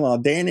brother-in-law,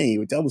 Danny,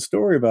 would tell the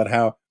story about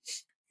how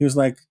he was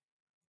like,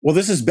 well,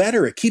 this is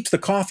better. It keeps the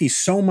coffee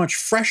so much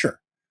fresher.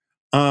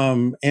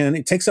 And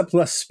it takes up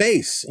less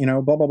space,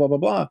 blah, blah, blah, blah,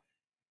 blah.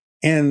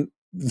 And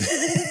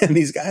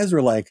these guys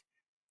were like,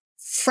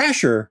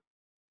 fresher?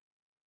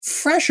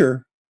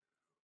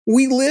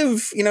 We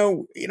live,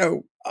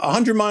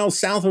 100 miles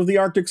south of the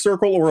Arctic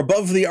Circle or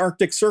above the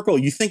Arctic Circle.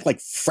 You think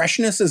like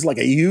freshness is like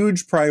a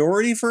huge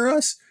priority for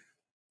us?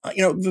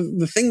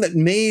 The thing that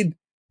made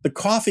the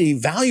coffee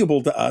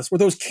valuable to us were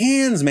those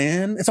cans,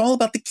 man. It's all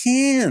about the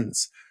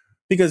cans,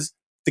 because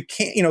the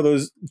can,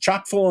 those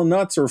chock full of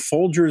nuts or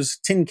Folgers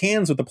tin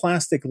cans with the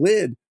plastic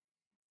lid.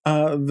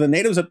 The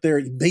natives up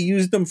there, they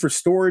used them for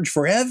storage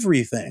for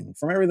everything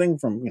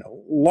from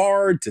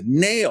lard to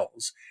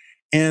nails,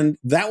 and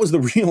that was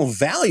the real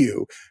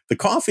value. The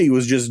coffee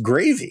was just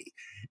gravy,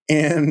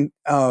 and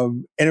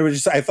it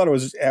was just. I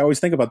always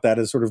think about that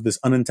as sort of this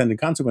unintended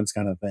consequence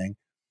kind of thing,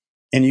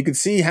 and you could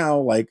see how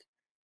like.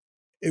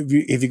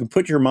 If you can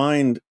put your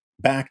mind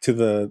back to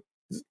the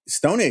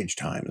Stone Age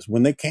times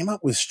when they came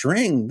up with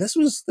string, this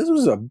was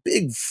a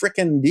big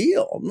frickin'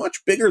 deal,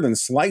 much bigger than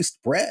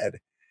sliced bread.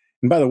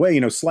 And by the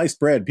way, sliced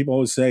bread, people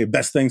always say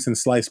best thing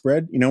since sliced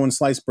bread. You know when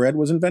sliced bread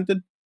was invented?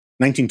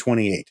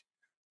 1928.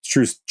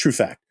 It's true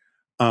fact.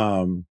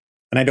 And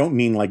I don't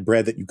mean like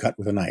bread that you cut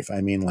with a knife.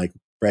 I mean like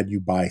bread you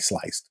buy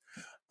sliced.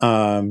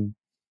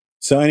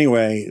 So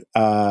anyway,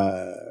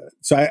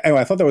 so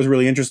I thought that was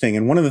really interesting.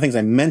 And one of the things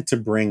I meant to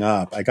bring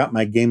up, I got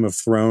my Game of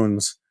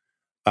Thrones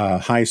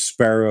High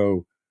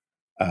Sparrow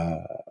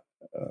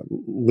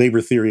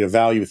labor theory of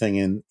value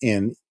thing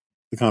in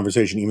the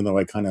conversation, even though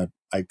I kind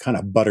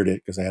of buttered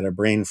it because I had a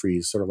brain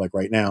freeze, sort of like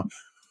right now.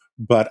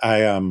 But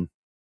I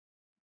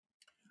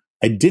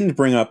didn't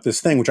bring up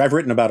this thing, which I've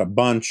written about a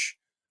bunch.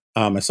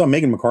 I saw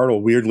Megan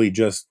McArdle weirdly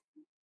just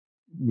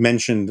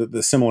mentioned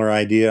the similar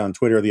idea on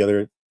Twitter the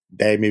other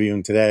day, maybe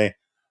even today.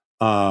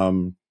 I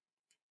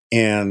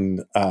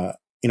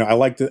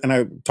liked it, and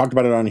I talked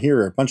about it on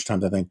here a bunch of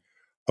times, I think,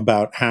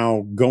 about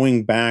how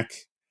going back,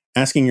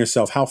 asking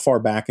yourself how far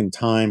back in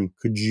time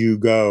could you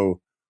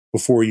go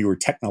before you were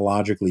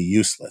technologically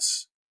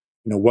useless?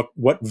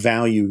 What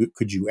value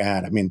could you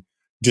add? I mean,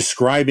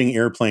 describing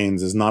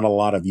airplanes is not a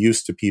lot of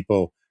use to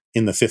people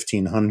in the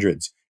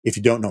 1500s if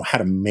you don't know how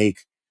to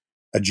make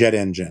a jet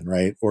engine,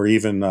 right? Or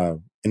even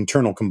an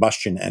internal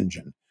combustion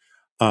engine.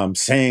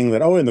 Saying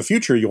that, in the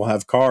future you'll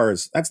have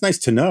cars. That's nice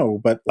to know,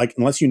 but like,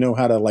 unless you know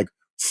how to like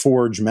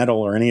forge metal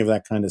or any of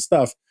that kind of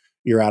stuff,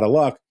 you're out of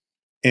luck.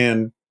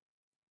 And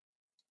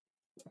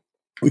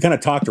we kind of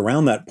talked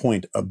around that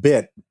point a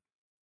bit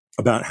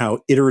about how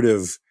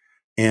iterative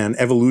and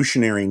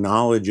evolutionary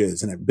knowledge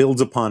is, and it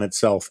builds upon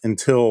itself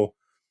until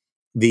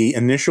the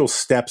initial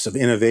steps of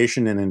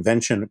innovation and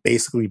invention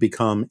basically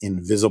become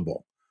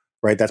invisible,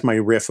 right? That's my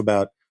riff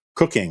about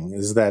cooking,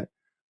 is that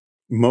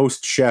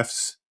most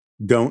chefs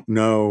don't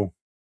know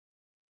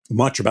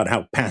much about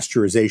how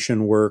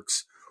pasteurization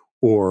works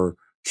or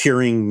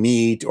curing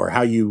meat or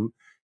how you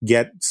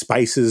get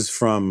spices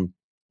from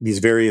these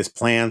various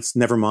plants,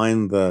 never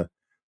mind the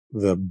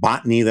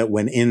botany that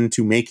went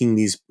into making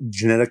these,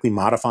 genetically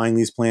modifying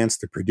these plants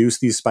to produce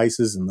these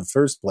spices in the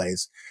first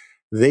place.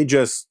 They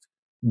just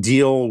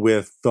deal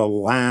with the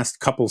last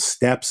couple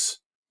steps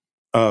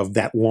of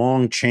that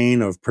long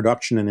chain of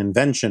production and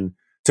invention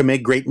to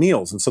make great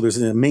meals. And so there's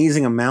an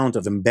amazing amount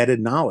of embedded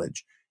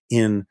knowledge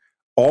in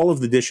all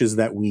of the dishes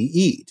that we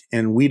eat,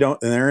 and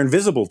they're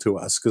invisible to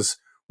us, because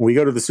when we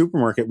go to the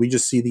supermarket, we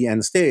just see the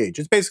end stage.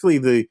 It's basically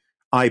the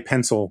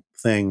iPencil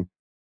thing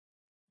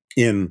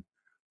in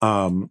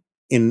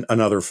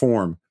another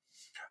form.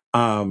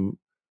 But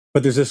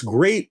there's this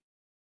great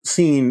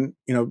scene,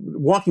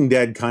 Walking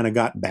Dead kind of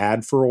got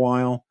bad for a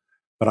while,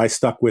 but I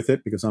stuck with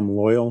it because I'm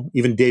loyal.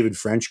 Even David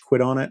French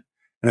quit on it.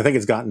 And I think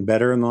it's gotten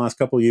better in the last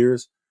couple of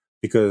years,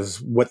 because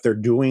what they're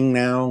doing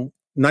now,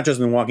 not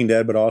just in Walking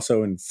Dead, but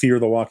also in Fear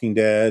the Walking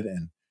Dead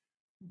and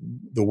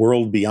The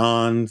World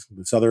Beyond,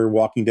 this other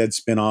Walking Dead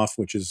spinoff,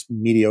 which is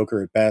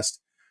mediocre at best.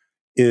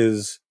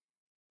 is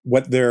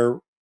what they're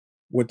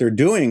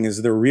doing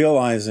is they're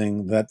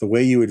realizing that the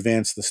way you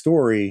advance the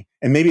story,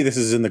 and maybe this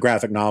is in the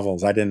graphic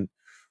novels, I didn't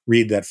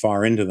read that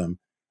far into them.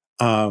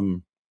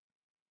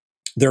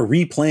 They're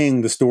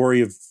replaying the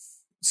story of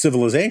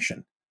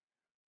civilization,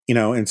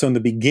 and so in the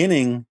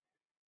beginning,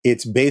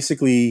 it's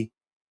basically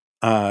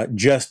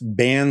just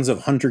bands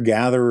of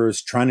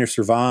hunter-gatherers trying to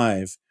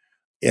survive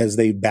as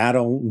they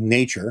battle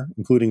nature,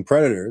 including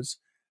predators.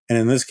 And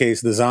in this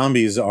case, the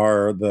zombies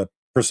are the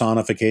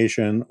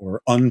personification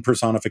or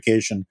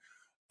unpersonification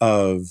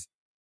of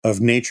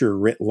nature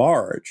writ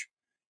large.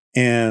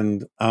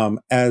 And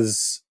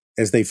as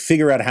they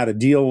figure out how to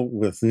deal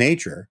with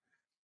nature,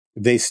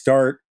 they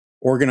start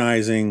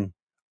organizing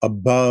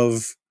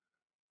above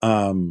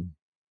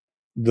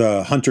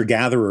the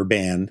hunter-gatherer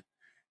band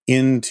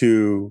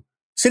into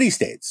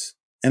city-states.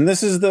 And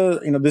this is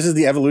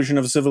the evolution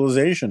of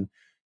civilization.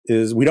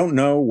 Is we don't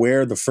know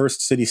where the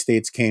first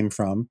city-states came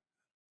from,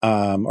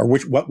 or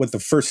what the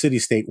first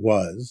city-state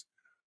was.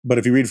 But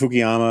if you read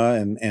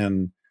Fukuyama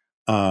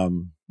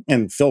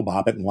and Phil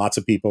Bobbitt and lots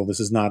of people, this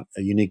is not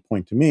a unique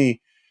point to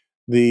me.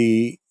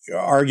 The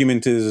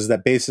argument is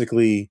that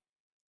basically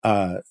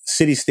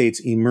city-states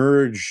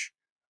emerge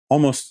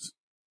almost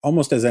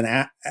as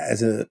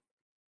a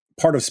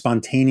part of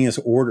spontaneous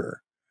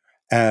order,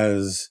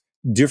 as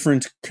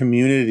different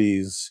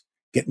communities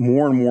get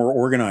more and more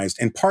organized,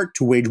 in part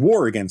to wage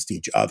war against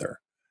each other,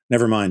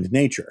 never mind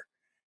nature.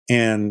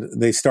 And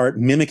they start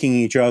mimicking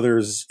each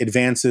other's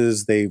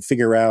advances. They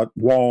figure out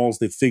walls.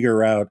 They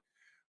figure out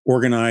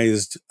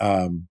organized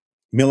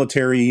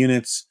military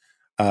units.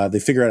 They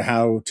figure out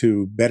how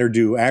to better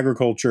do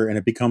agriculture, and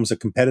it becomes a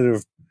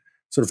competitive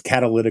sort of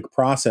catalytic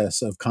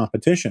process of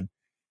competition.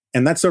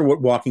 And that's sort of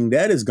what Walking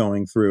Dead is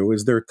going through,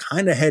 is they're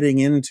kind of heading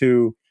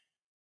into,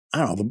 I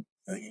don't know,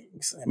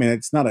 I mean,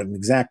 it's not an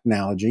exact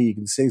analogy. You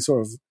can say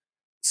sort of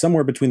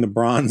somewhere between the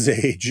Bronze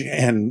Age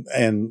and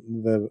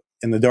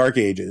the Dark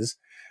Ages.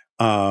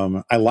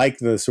 I like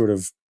the sort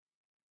of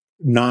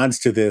nods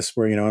to this,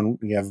 where and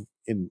you have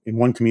in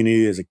one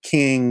community there's a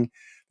king.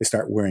 They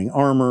start wearing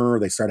armor.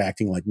 They start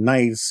acting like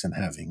knights and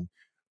having,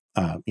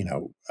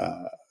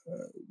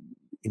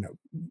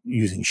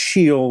 using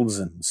shields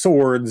and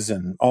swords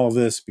and all of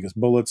this, because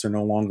bullets are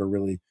no longer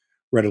really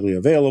readily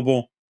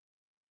available.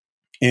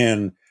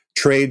 And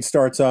trade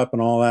starts up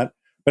and all that.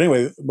 But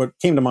anyway, what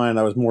came to mind,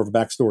 that was more of a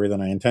backstory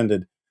than I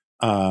intended,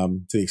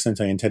 to the extent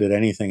I intended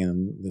anything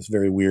in this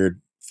very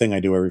weird thing I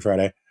do every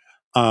Friday.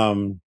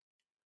 But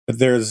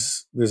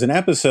there's an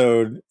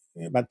episode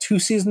about 2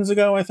 seasons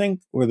ago, I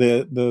think, where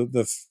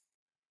the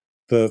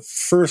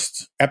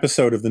first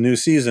episode of the new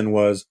season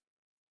was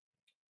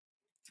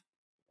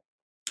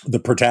the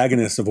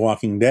protagonist of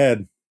Walking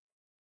Dead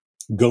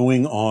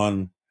going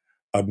on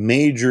a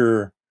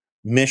major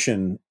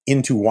mission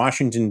into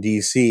Washington,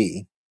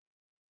 D.C.,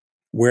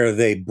 where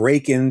they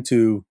break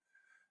into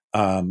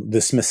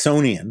the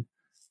Smithsonian,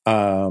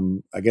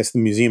 I guess the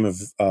Museum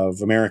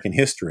of American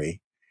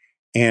History.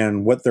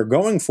 And what they're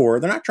going for,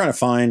 they're not trying to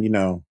find,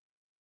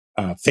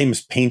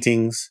 famous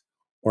paintings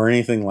or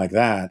anything like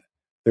that.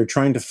 They're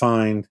trying to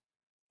find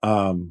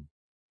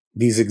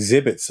these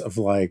exhibits of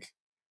like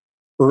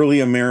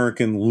early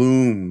American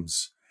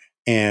looms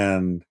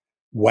and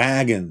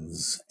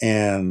wagons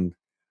and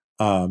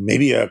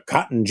maybe a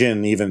cotton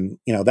gin, even,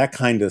 that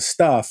kind of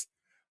stuff.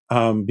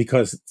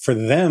 Because for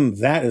them,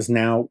 that is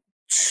now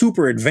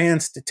super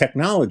advanced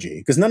technology,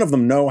 because none of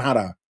them know how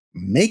to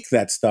make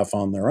that stuff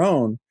on their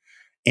own.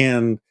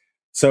 And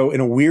so in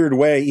a weird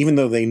way, even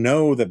though they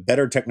know that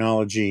better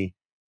technology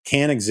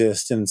can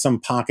exist and in some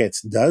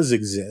pockets does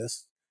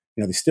exist,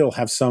 they still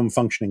have some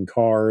functioning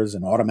cars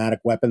and automatic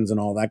weapons and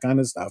all that kind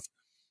of stuff.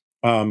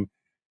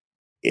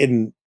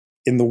 In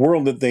the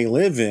world that they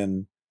live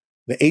in,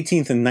 the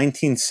 18th and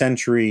 19th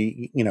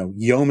century,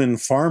 yeoman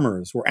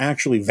farmers were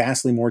actually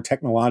vastly more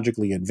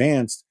technologically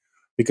advanced,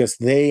 because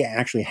they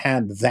actually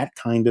had that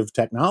kind of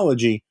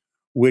technology,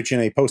 which in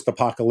a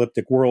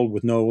post-apocalyptic world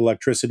with no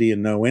electricity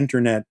and no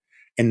internet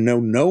and no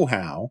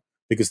know-how,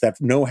 because that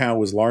know-how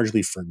was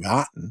largely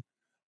forgotten,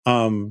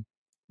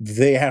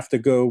 they have to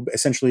go,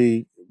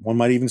 essentially, one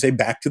might even say,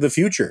 back to the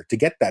future to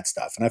get that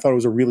stuff. And I thought it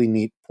was a really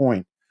neat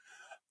point.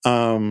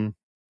 And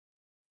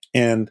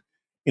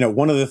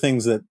one of the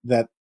things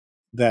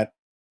that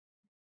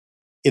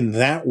in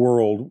that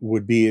world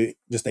would be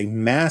just a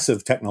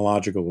massive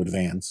technological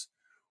advance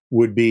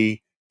would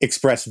be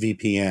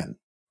ExpressVPN.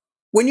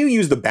 When you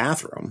use the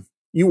bathroom,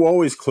 you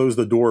always close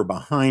the door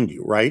behind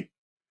you, right?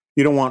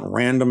 You don't want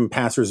random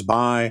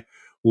passersby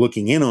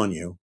looking in on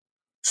you.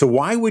 So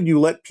why would you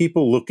let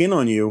people look in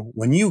on you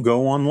when you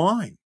go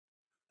online?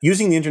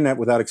 Using the internet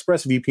without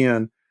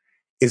ExpressVPN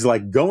is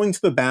like going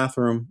to the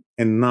bathroom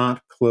and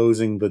not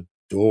closing the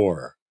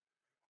door.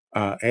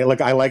 I like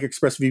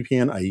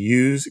ExpressVPN. I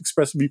use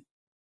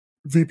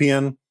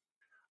ExpressVPN.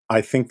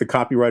 I think the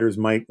copywriters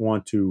might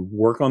want to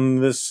work on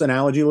this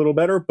analogy a little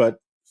better, but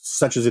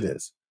such as it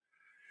is.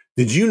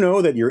 Did you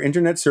know that your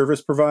internet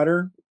service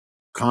provider,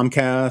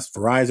 Comcast,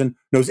 Verizon,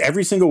 knows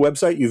every single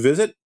website you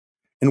visit?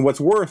 And what's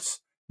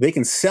worse, they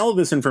can sell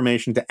this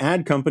information to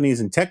ad companies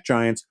and tech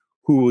giants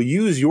who will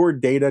use your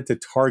data to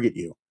target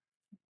you.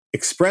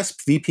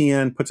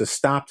 ExpressVPN puts a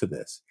stop to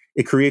this.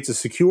 It creates a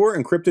secure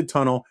encrypted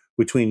tunnel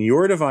between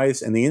your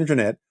device and the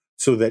internet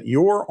so that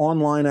your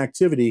online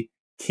activity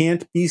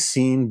can't be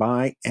seen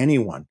by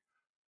anyone.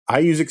 I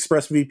use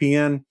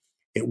ExpressVPN.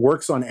 It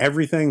works on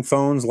everything,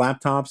 phones,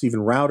 laptops, even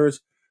routers.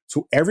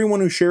 So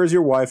everyone who shares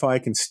your Wi-Fi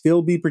can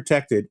still be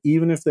protected,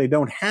 even if they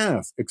don't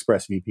have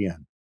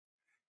ExpressVPN.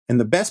 And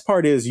the best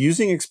part is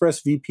using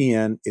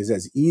ExpressVPN is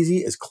as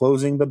easy as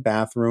closing the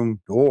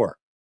bathroom door.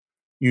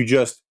 You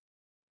just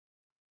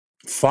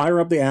fire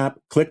up the app,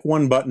 click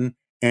one button,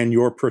 and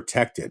you're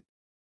protected.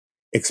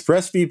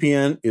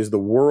 ExpressVPN is the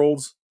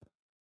world's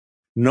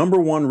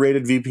 #1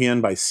 rated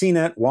VPN by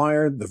CNET,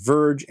 Wired, The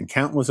Verge, and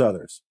countless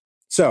others.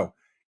 So,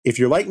 if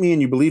you're like me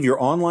and you believe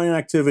your online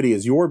activity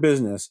is your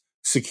business,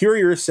 secure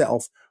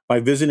yourself by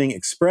visiting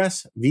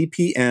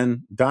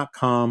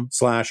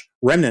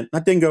expressvpn.com/remnant,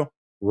 not dingo,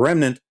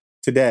 remnant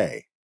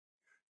today.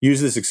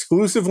 Use this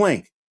exclusive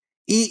link,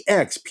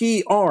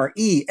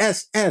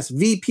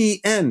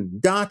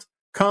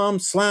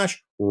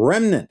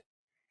 expressvpn.com/remnant,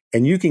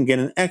 and you can get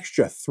an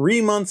extra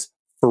 3 months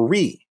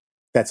free.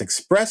 That's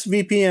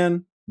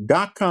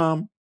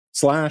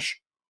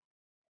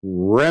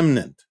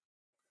expressvpn.com/remnant.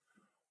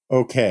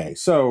 Okay,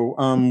 so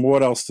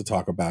what else to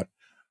talk about?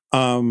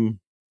 So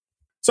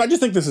I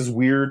just think this is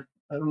weird.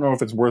 I don't know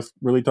if it's worth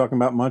really talking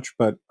about much,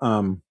 but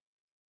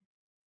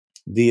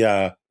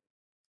the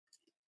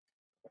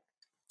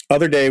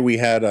other day we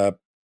had a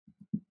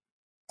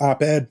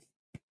op-ed.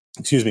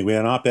 We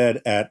had an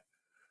op-ed at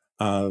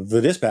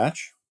The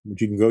Dispatch,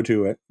 which you can go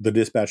to at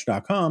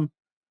thedispatch.com,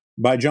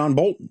 by John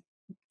Bolton.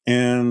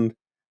 And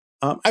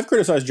I've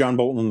criticized John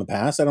Bolton in the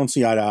past. I don't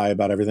see eye to eye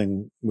about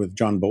everything with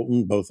John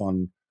Bolton, both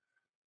on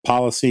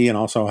policy and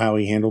also how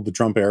he handled the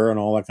Trump era and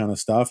all that kind of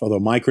stuff. Although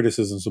my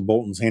criticisms of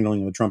Bolton's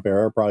handling of the Trump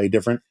era are probably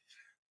different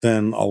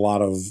than a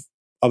lot of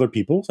other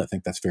people's. I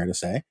think that's fair to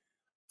say.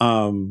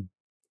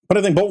 But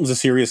I think Bolton's a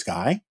serious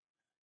guy.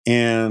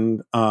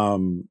 And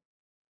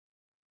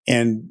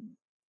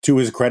to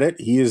his credit,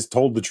 he has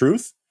told the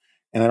truth.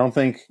 And I don't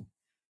think,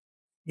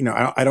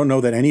 I don't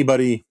know that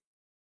anybody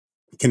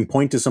can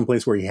point to some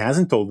place where he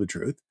hasn't told the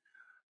truth.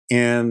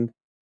 And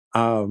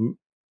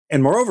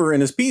moreover,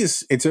 in his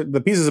piece,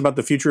 the piece is about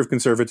the future of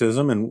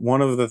conservatism. And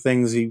one of the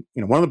things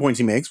one of the points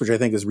he makes, which I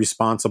think is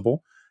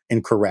responsible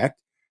and correct,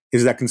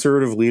 is that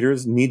conservative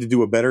leaders need to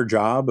do a better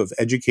job of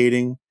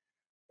educating,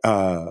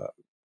 I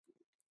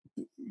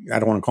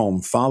don't want to call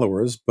them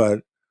followers,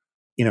 but,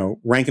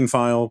 rank and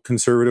file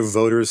conservative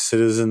voters,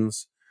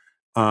 citizens,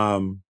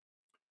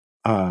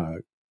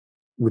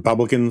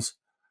 Republicans,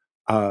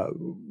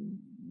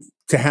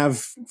 to have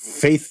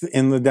faith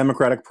in the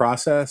democratic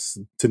process,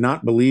 to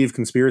not believe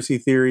conspiracy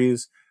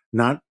theories,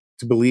 not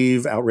to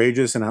believe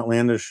outrageous and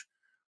outlandish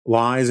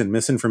lies and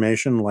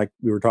misinformation like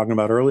we were talking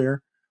about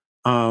earlier,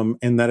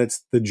 and that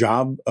it's the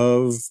job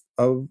of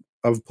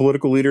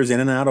political leaders in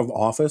and out of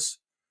office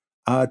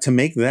to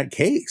make that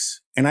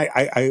case. And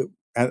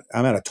I'm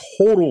at a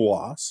total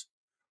loss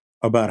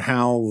about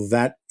how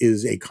that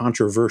is a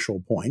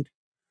controversial point.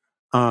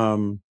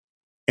 And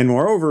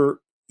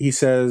moreover, he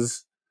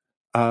says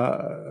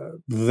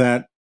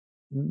that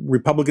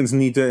Republicans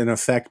need to, in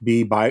effect,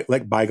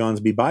 let bygones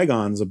be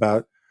bygones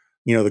about,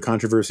 the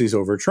controversies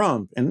over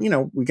Trump. And,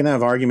 we can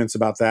have arguments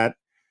about that.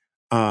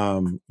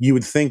 You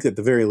would think that at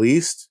the very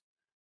least,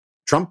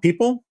 Trump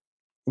people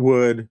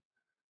would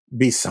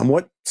be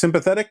somewhat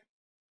sympathetic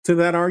to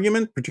that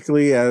argument,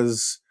 particularly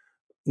as,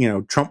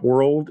 Trump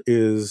world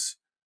is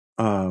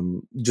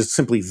just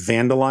simply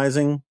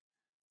vandalizing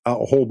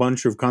a whole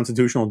bunch of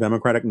constitutional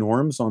democratic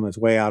norms on its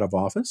way out of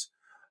office.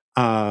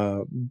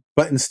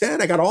 But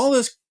instead, I got all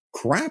this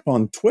crap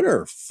on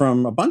Twitter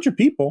from a bunch of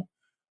people,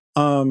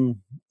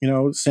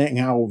 saying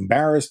how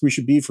embarrassed we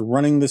should be for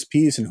running this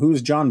piece and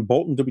who's John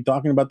Bolton to be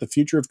talking about the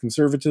future of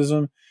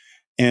conservatism.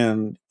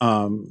 And,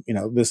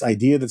 this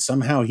idea that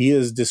somehow he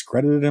has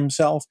discredited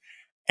himself.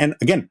 And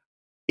again,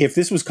 if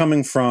this was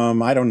coming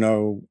from, I don't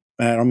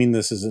mean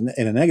this in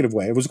a negative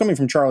way. If it was coming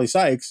from Charlie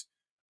Sykes,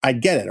 I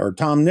get it. Or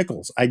Tom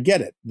Nichols, I get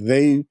it.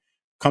 They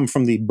come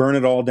from the burn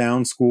it all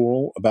down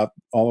school about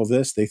all of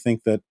this. They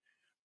think that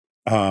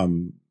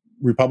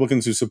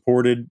Republicans who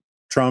supported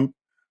Trump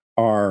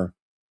are,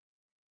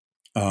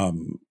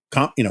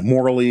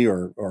 morally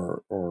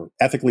or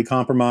ethically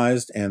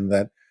compromised, and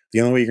that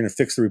the only way you're going to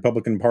fix the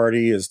Republican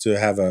Party is to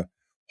have a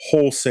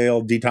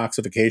wholesale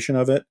detoxification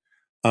of it,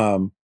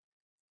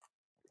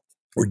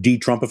 or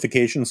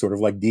de-Trumpification, sort of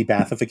like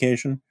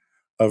de-Bathification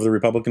of the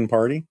Republican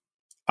Party.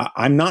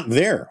 I'm not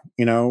there.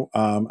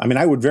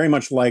 I would very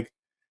much like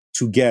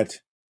to get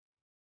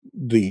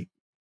the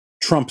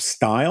Trump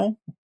style,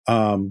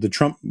 the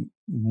Trump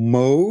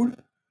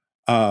mode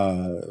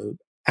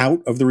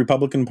out of the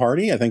Republican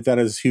Party. I think that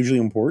is hugely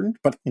important.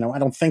 But, I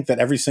don't think that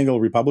every single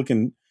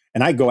Republican,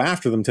 and I go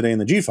after them today in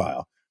the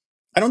G-File,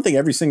 I don't think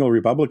every single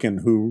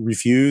Republican who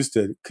refused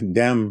to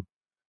condemn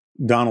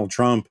Donald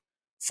Trump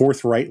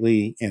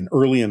forthrightly and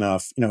early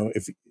enough,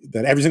 if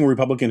that every single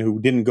Republican who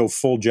didn't go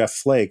full Jeff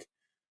Flake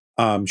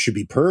should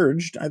be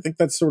purged. I think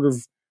that's sort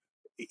of,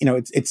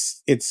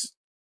 it's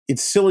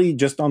silly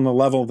just on the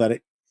level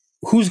that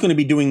who's going to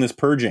be doing this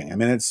purging? I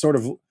mean, it's sort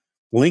of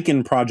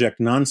Lincoln Project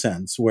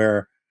nonsense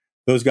where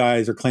those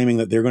guys are claiming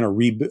that they're going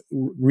to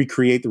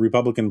recreate the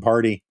Republican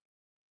Party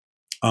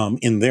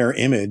in their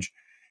image.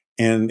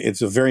 And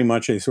it's very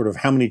much a sort of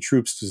how many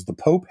troops does the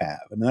Pope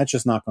have? I mean, that's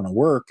just not going to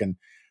work. And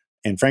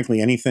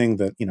frankly, anything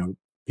that,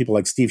 people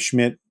like Steve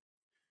Schmidt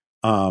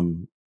are,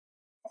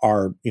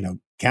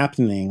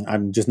 captaining,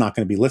 I'm just not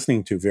going to be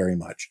listening to very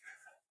much.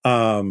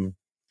 Look,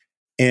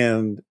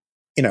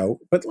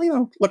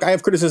 I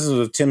have criticisms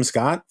of Tim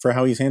Scott for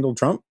how he's handled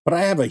Trump, but I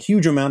have a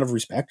huge amount of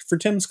respect for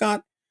Tim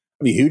Scott.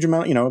 I have a huge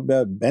amount,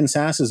 Ben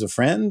Sass is a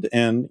friend,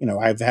 and,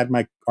 I've had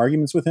my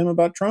arguments with him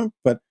about Trump,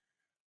 but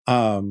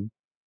I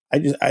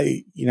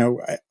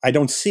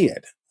don't see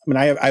it. I mean,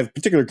 I have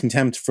particular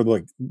contempt for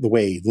the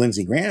way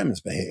Lindsey Graham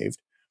has behaved.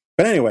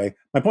 But anyway,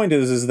 my point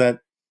is that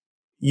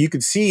you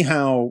could see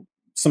how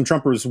some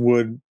Trumpers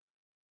would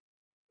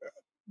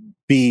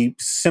be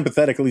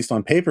sympathetic, at least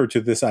on paper,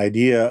 to this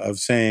idea of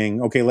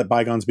saying, okay, let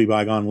bygones be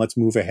bygone. Let's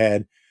move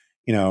ahead,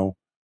 for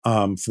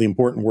the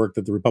important work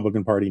that the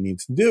Republican Party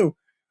needs to do.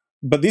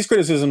 But these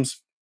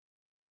criticisms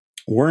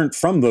weren't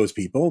from those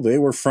people. They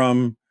were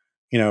from,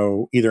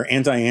 either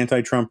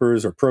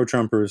anti-Trumpers or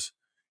pro-Trumpers.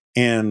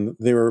 And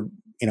they were,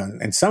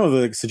 and some of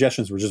the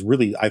suggestions were just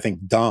really, I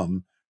think,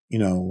 dumb,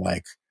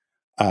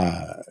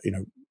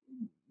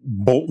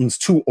 Bolton's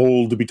too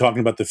old to be talking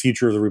about the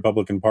future of the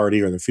Republican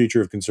Party or the future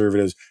of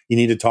conservatives. You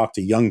need to talk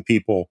to young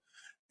people.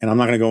 And I'm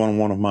not going to go on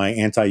one of my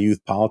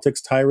anti-youth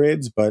politics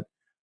tirades, but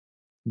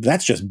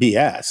that's just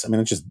BS. I mean,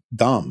 it's just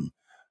dumb.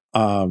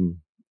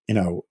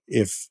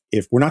 If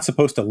we're not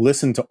supposed to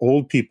listen to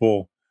old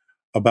people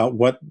about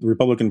what the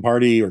Republican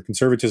Party or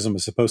conservatism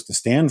is supposed to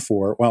stand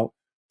for, well,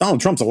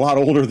 Donald Trump's a lot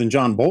older than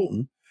John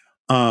Bolton.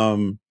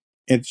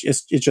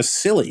 It's just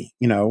silly,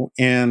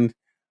 and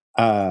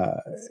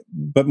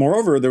but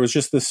moreover, there was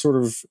just this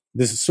sort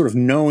of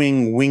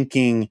knowing,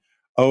 winking,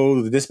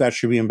 oh, the Dispatch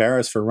should be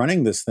embarrassed for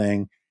running this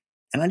thing.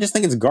 And I just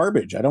think it's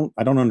garbage. I don't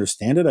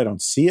understand it. I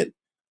don't see it.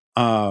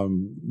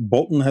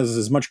 Bolton has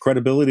as much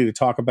credibility to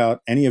talk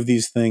about any of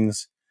these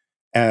things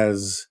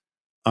as,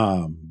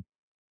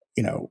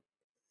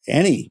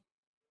 any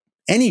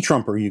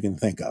Trumper you can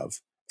think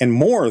of, and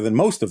more than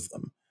most of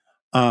them.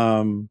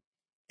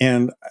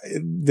 And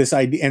this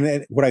idea,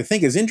 and what I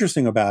think is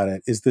interesting about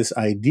it is this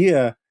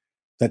idea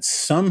that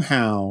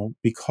somehow,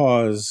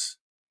 because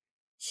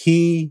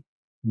he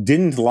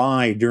didn't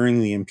lie during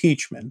the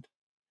impeachment,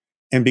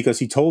 and because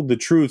he told the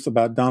truth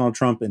about Donald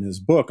Trump in his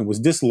book and was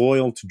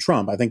disloyal to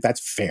Trump, I think that's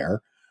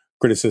fair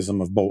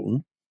criticism of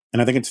Bolton.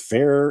 And I think it's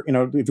fair, if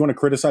you want to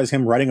criticize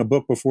him writing a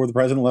book before the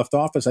president left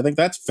office, I think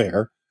that's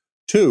fair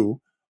too.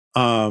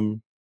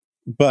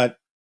 But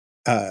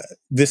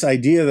this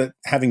idea that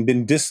having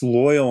been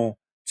disloyal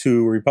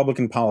to a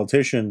Republican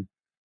politician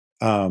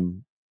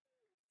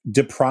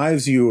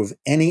deprives you of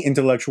any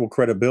intellectual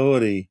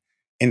credibility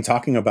in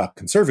talking about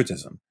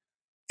conservatism.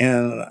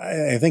 And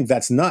I think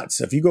that's nuts.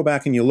 If you go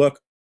back and you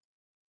look,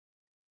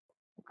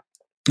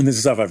 and this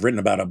is stuff I've written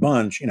about a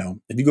bunch,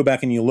 if you go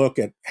back and you look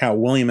at how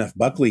William F.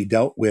 Buckley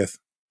dealt with,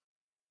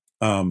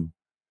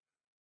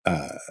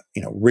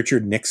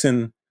 Richard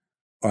Nixon,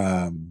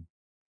 never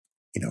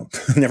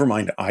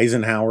mind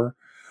Eisenhower,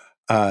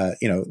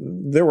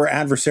 there were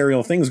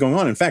adversarial things going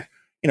on. In fact,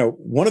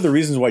 one of the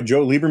reasons why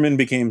Joe Lieberman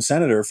became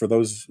senator, for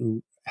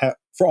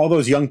all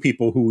those young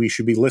people who we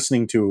should be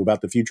listening to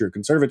about the future of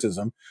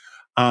conservatism,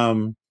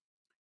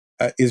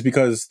 is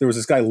because there was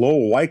this guy,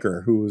 Lowell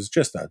Weicker, who was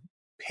just a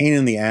pain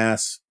in the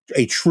ass,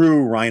 a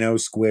true rhino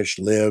squish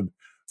lib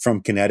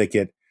from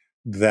Connecticut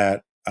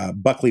that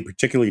Buckley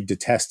particularly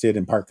detested,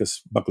 in part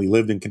because Buckley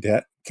lived in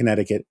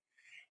Connecticut.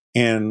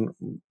 And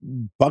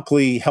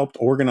Buckley helped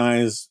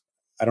organize,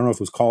 I don't know if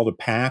it was called a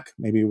PAC,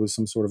 maybe it was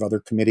some sort of other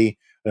committee.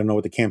 I don't know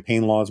what the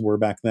campaign laws were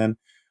back then,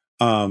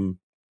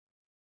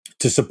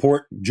 to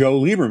support Joe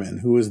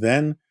Lieberman, who was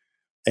then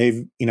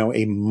a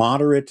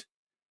moderate,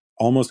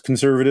 almost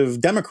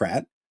conservative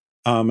Democrat,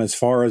 as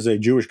far as a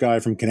Jewish guy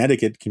from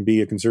Connecticut can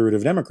be a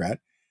conservative Democrat,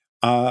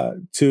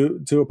 to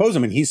oppose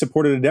him. And he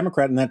supported a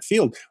Democrat in that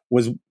field.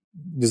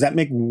 Does that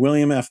make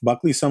William F.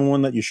 Buckley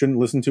someone that you shouldn't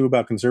listen to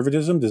about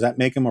conservatism? Does that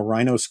make him a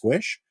rhino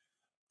squish?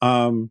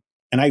 And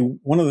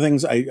one of the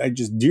things I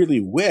just dearly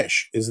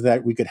wish is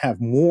that we could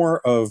have more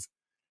of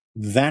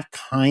that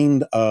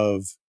kind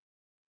of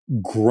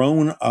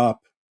grown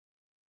up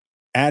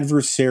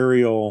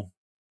adversarial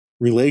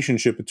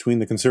relationship between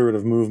the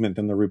conservative movement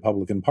and the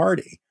Republican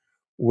Party,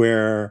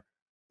 where,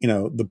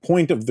 the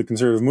point of the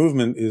conservative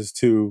movement is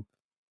to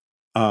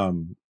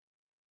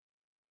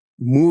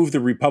move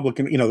the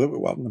Republican,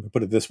 well, let me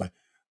put it this way.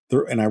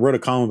 And I wrote a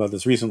column about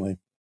this recently.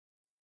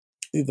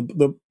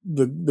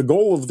 The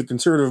goal of the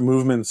conservative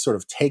movement's sort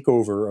of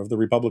takeover of the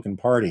Republican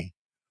Party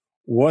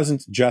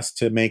wasn't just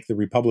to make the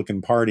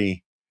Republican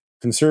Party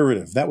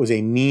conservative. That was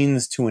a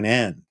means to an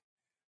end.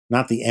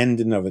 not the end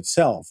in of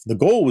itself. The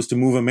goal was to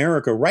move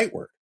America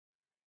rightward.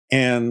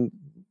 And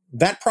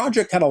that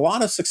project had a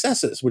lot of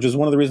successes, which is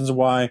one of the reasons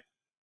why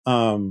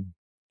all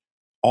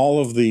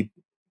of the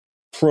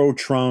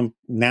pro-Trump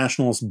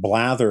nationalist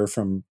blather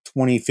from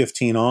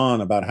 2015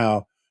 on about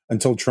how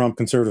until Trump,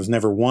 conservatives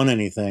never won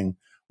anything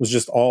was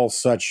just all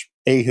such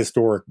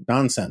ahistoric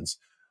nonsense.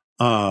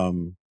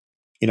 From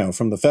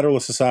the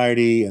Federalist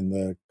Society and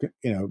the,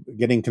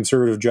 getting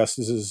conservative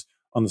justices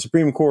on the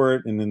Supreme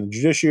Court and in the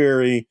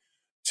judiciary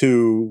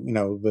to,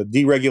 the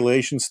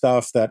deregulation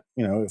stuff that,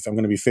 if I'm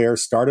going to be fair,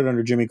 started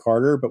under Jimmy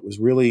Carter, but was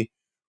really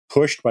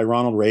pushed by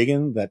Ronald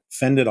Reagan, that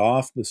fended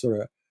off the sort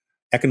of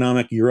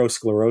economic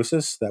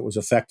Eurosclerosis that was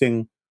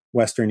affecting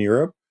Western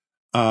Europe.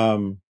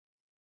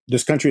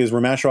 This country, as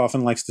Ramesh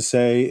often likes to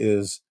say,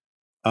 is,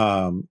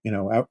 over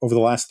the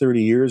last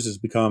 30 years has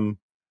become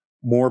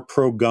more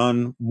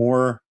pro-gun,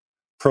 more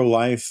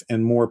pro-life,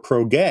 and more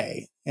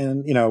pro-gay.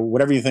 And,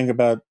 whatever you think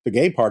about the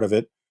gay part of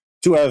it,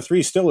 2 out of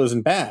 3 still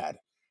isn't bad.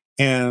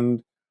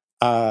 And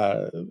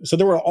so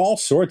there were all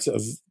sorts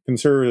of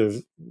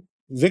conservative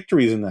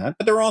victories in that,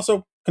 but there were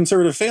also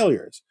conservative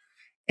failures.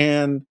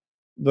 And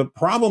the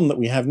problem that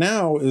we have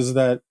now is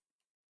that,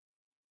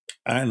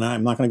 and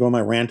I'm not going to go on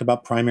my rant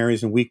about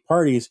primaries and weak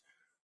parties,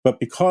 but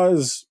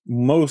because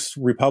most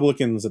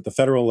Republicans at the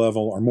federal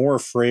level are more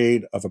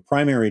afraid of a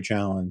primary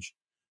challenge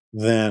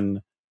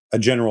than a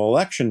general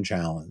election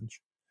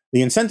challenge,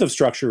 the incentive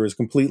structure is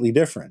completely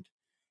different.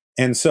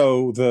 And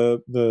so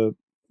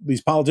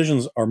these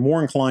politicians are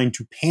more inclined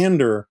to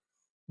pander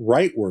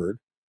rightward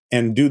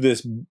and do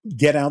this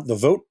get out the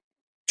vote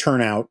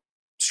turnout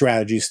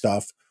strategy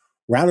stuff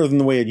rather than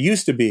the way it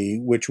used to be,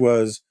 which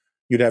was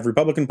you'd have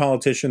Republican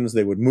politicians,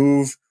 they would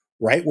move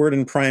rightward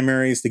in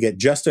primaries to get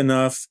just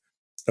enough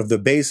of the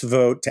base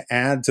vote to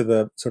add to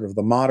the sort of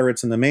the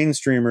moderates and the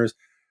mainstreamers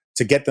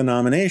to get the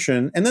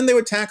nomination. And then they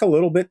would tack a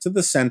little bit to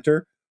the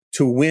center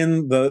to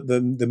win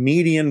the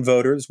median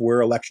voters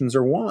where elections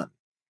are won.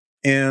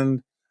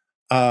 And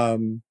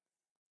that's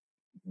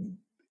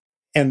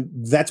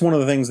one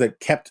of the things that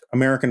kept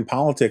American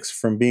politics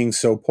from being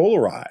so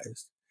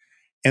polarized.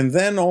 And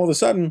then all of a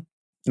sudden,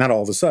 not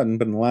all of a sudden,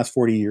 but in the last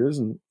 40 years,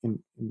 and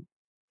in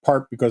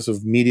part because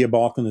of media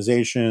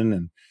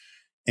balkanization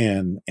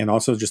and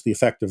also just the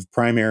effect of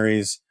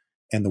primaries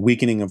and the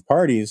weakening of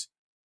parties,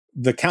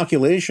 the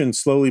calculation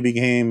slowly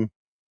became,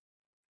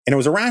 and it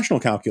was a rational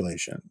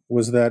calculation,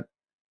 was that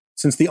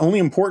since the only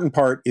important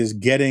part is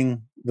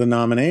getting the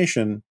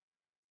nomination,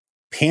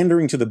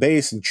 pandering to the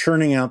base and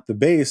churning out the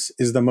base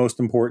is the most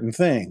important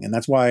thing. And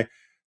that's why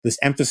this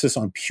emphasis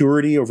on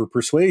purity over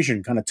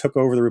persuasion kind of took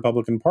over the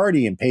Republican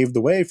Party and paved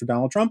the way for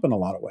Donald Trump in a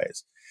lot of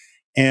ways.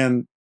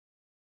 And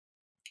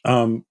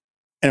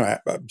anyway,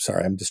 I'm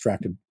sorry, I'm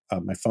distracted.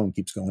 My phone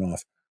keeps going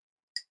off.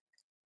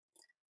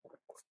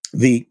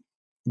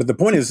 But the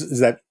point is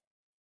that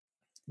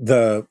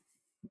the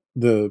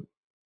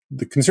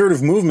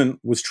conservative movement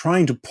was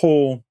trying to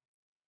pull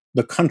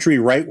the country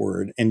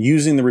rightward and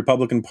using the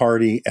Republican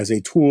Party as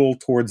a tool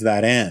towards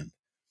that end.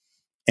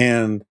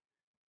 And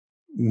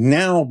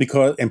now,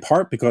 in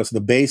part because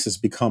the base has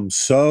become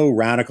so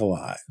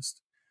radicalized,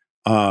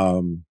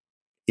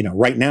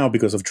 right now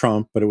because of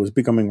Trump, but it was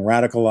becoming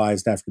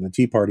radicalized after the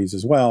Tea Parties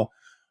as well.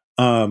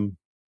 And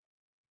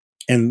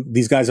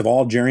these guys have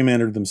all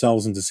gerrymandered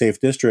themselves into safe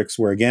districts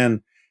where,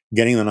 again,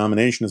 getting the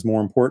nomination is more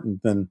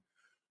important than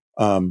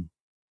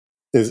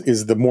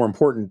is the more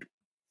important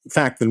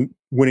fact than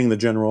winning the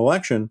general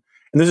election.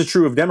 And this is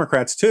true of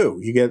Democrats too.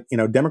 You get,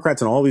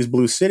 Democrats in all these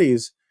blue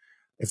cities,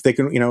 if they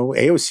can,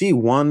 AOC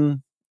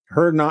won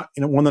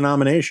the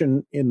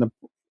nomination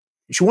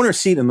she won her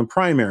seat in the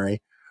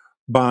primary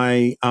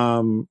by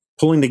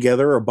pulling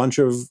together a bunch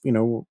of,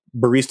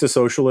 barista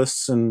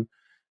socialists and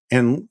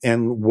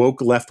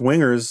woke left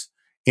wingers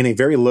in a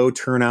very low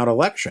turnout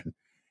election.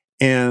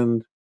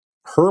 And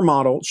her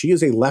model, she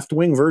is a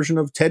left-wing version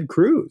of Ted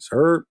Cruz.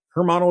 Her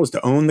model is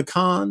to own the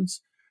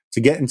cons, to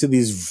get into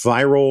these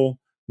viral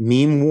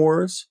meme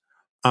wars,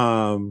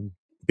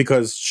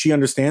 because she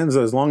understands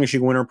that as long as she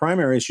can win her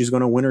primaries, she's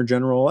going to win her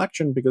general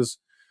election because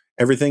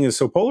everything is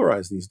so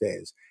polarized these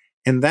days.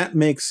 And that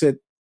makes it,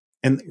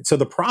 and so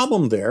the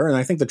problem there, and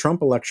I think the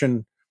Trump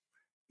election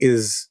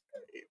is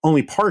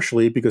only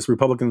partially because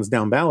Republicans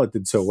down ballot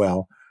did so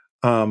well,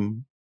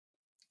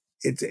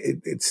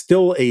 it's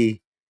still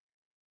a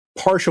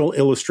partial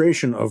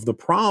illustration of the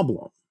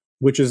problem,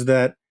 which is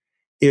that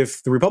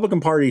if the Republican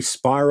Party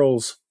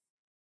spirals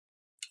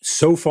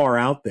so far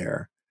out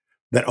there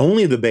that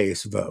only the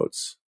base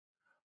votes,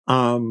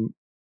 the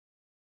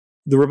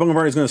Republican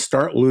Party is going to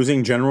start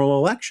losing general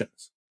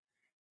elections,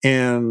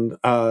 and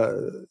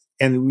so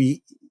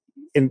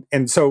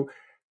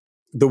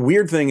the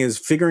weird thing is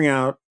figuring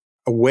out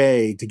a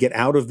way to get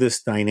out of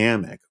this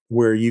dynamic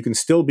where you can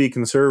still be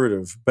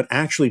conservative but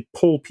actually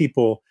pull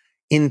people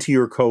into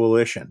your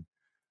coalition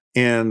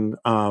and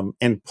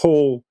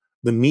pull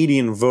the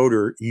median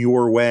voter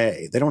your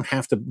way. They don't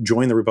have to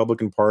join the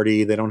Republican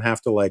Party. They don't have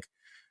to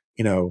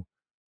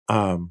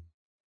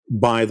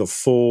buy the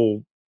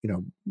full,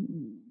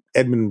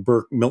 Edmund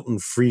Burke, Milton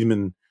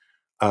Friedman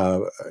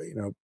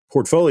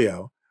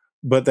portfolio,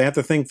 but they have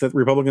to think that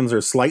Republicans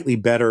are slightly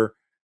better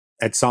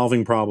at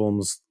solving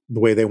problems the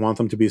way they want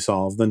them to be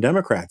solved than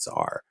Democrats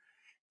are.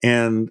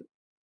 And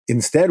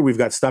instead, we've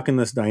got stuck in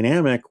this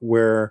dynamic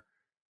where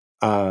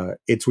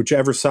it's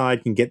whichever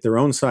side can get their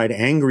own side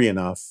angry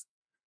enough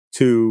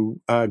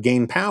to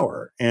gain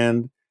power.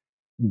 And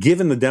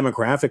given the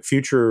demographic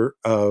future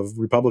of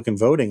Republican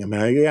voting, I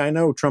mean, I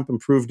know Trump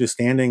improved his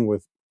standing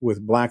with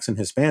blacks and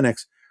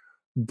Hispanics,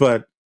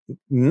 but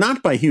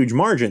not by huge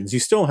margins. You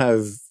still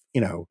have,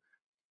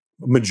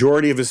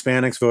 majority of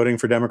Hispanics voting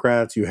for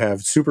Democrats. You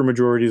have super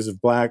majorities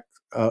of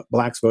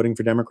blacks voting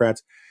for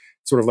Democrats.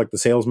 Sort of like the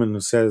salesman who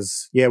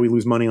says, yeah, we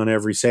lose money on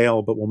every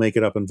sale, but we'll make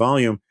it up in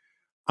volume.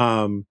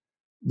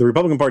 The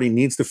Republican Party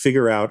needs to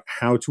figure out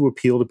how to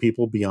appeal to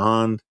people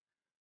beyond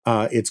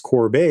its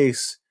core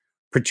base,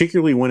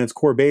 particularly when its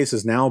core base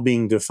is now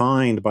being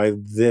defined by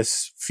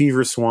this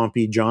fever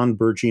swampy John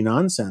Birchie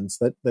nonsense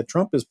that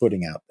Trump is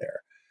putting out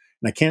there.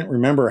 And I can't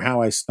remember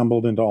how I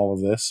stumbled into all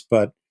of this,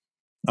 but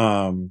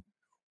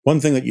one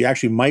thing that you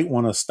actually might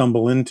want to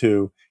stumble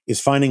into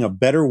is finding a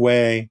better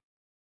way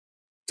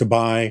to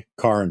buy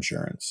car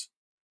insurance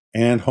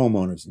and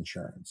homeowners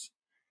insurance.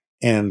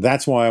 And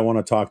that's why I want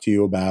to talk to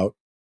you about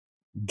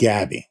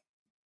Gabi.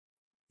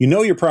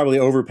 You're probably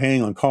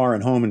overpaying on car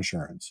and home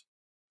insurance.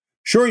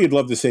 Sure, you'd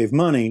love to save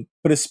money,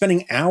 but is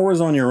spending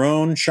hours on your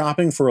own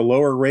shopping for a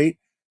lower rate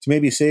to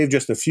maybe save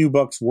just a few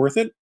bucks worth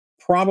it?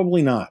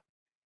 Probably not.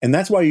 And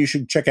that's why you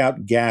should check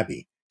out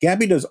Gabi.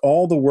 Gabi does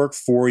all the work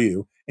for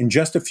you in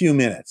just a few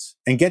minutes.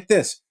 And get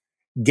this,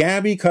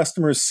 Gabi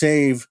customers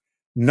save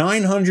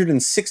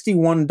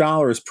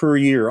 $961 per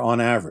year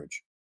on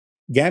average.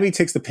 Gabi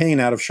takes the pain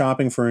out of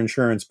shopping for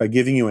insurance by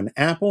giving you an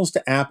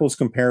apples-to-apples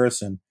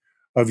comparison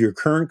of your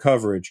current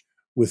coverage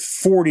with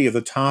 40 of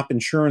the top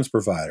insurance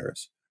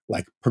providers,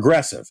 like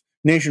Progressive,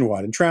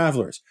 Nationwide, and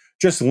Travelers.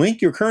 Just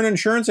link your current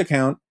insurance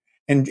account,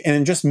 and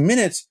in just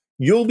minutes,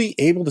 you'll be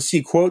able to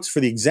see quotes for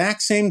the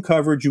exact same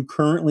coverage you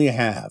currently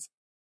have.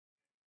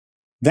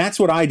 That's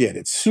what I did.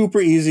 It's super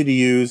easy to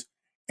use,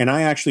 and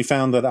I actually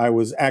found that I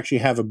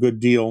have a good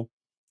deal.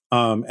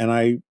 And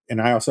I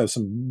also have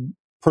some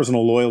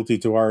personal loyalty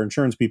to our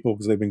insurance people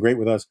because they've been great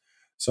with us.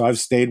 So I've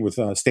stayed with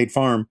State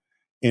Farm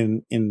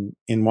in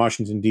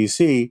Washington,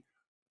 D.C.,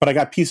 but I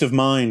got peace of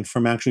mind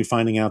from actually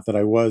finding out that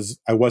I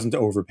wasn't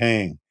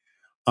overpaying.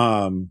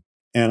 And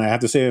I have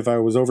to say, if I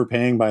was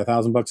overpaying by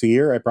 $1,000 a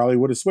year, I probably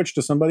would have switched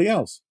to somebody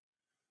else.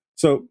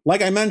 So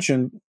like I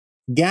mentioned,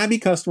 Gabi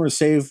customers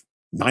save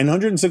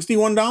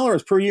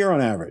 $961 per year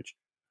on average.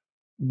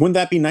 Wouldn't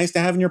that be nice to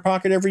have in your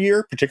pocket every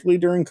year, particularly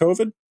during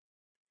COVID?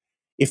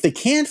 If they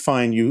can't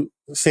find you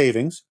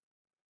savings,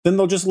 then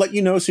they'll just let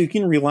you know so you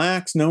can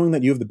relax knowing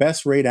that you have the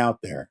best rate out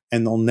there,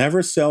 and they'll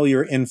never sell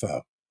your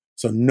info.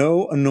 So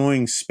no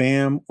annoying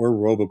spam or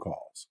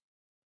robocalls.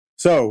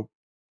 So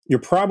you're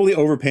probably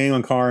overpaying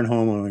on car and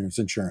homeowners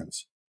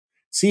insurance.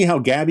 See how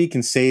Gabi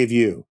can save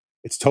you.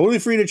 It's totally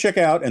free to check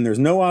out, and there's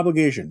no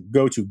obligation.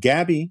 Go to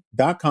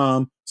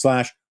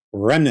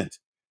Gabi.com/remnant.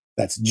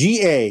 That's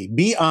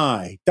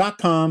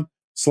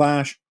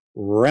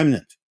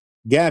GABI.com/remnant.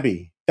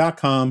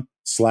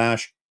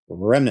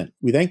 Gabi.com/remnant.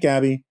 We thank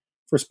Gabi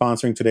for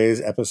sponsoring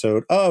today's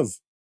episode of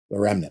The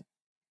Remnant.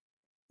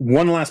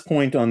 One last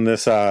point on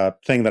this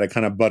thing that I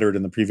kind of buttered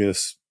in the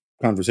previous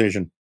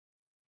conversation.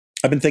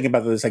 I've been thinking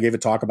about this. I gave a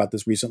talk about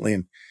this recently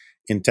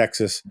in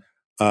Texas.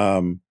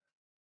 And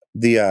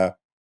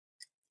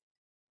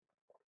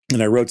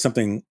I wrote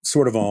something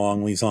sort of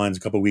along these lines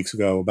a couple of weeks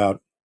ago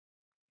about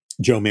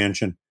Joe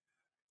Manchin.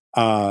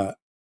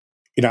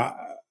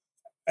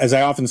 As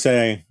I often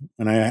say,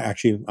 and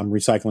I'm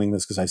recycling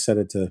this because I said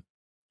it to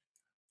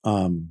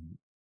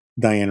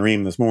Diane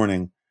Rehm this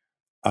morning.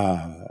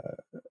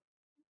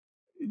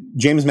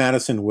 James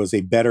Madison was a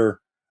better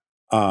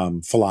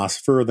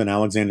philosopher than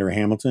Alexander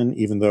Hamilton,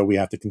 even though we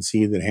have to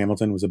concede that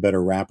Hamilton was a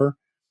better rapper.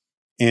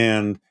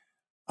 And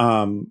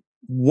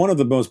one of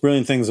the most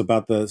brilliant things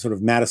about the sort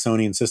of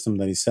Madisonian system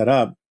that he set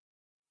up,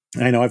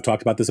 and I know I've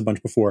talked about this a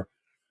bunch before,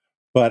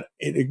 but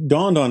it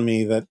dawned on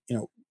me that,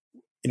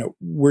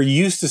 we're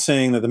used to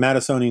saying that the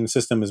Madisonian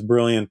system is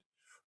brilliant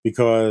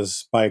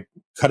because by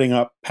cutting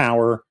up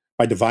power,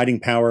 by dividing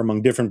power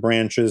among different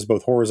branches,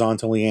 both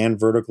horizontally and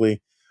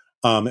vertically,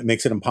 it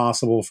makes it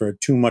impossible for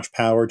too much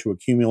power to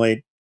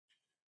accumulate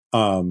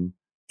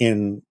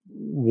in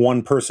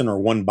one person or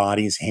one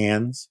body's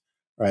hands,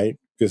 right?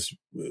 Because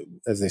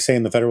as they say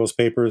in the Federalist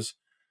Papers,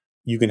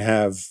 you can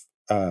have,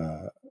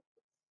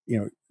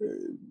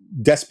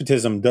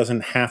 despotism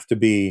doesn't have to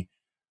be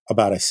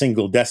about a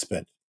single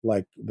despot.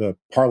 Like the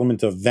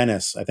Parliament of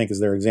Venice, I think is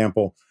their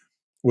example,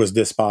 was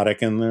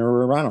despotic, and there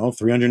were,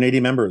 380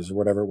 members or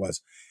whatever it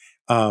was.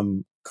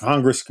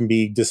 Congress can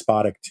be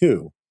despotic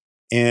too.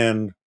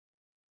 And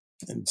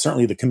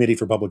certainly the Committee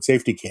for Public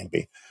Safety can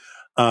be.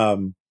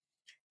 And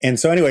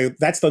so anyway,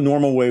 that's the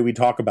normal way we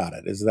talk about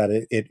it, is that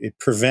it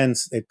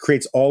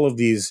creates all of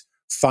these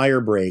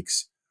fire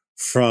breaks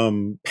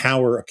from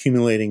power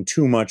accumulating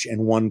too much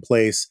in one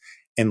place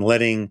and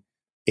letting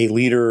a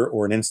leader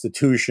or an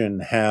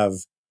institution have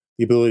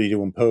the ability to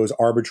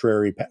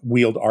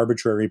wield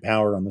arbitrary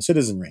power on the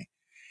citizenry.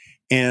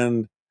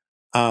 And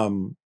I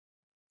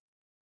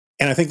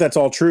think that's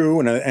all true,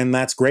 and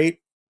that's great.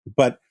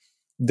 But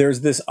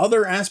there's this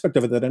other aspect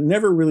of it that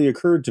never really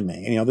occurred to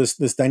me.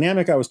 This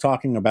dynamic I was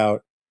talking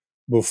about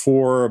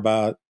before,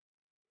 about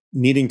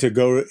needing to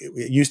go.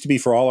 It used to be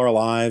for all our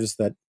lives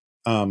that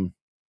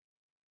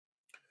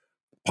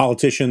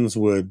politicians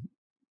would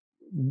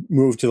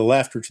move to the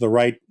left or to the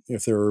right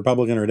if they're a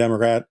Republican or a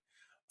Democrat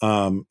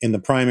in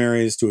the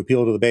primaries to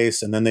appeal to the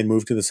base, and then they'd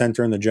move to the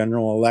center in the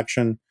general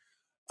election.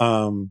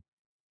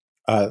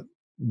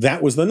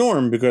 That was the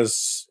norm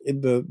because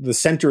the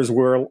centers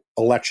where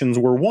elections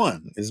were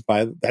won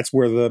that's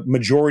where the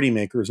majority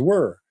makers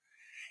were.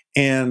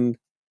 And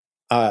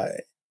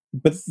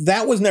but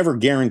that was never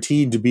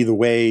guaranteed to be the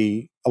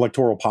way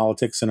electoral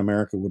politics in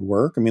America would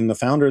work. I mean, the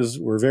founders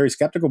were very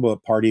skeptical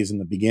about parties in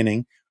the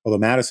beginning, although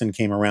Madison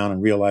came around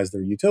and realized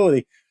their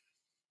utility.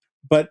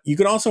 But you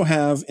could also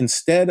have,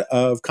 instead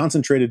of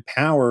concentrated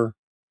power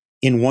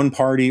in one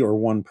party or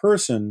one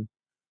person,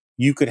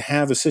 you could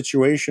have a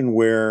situation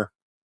where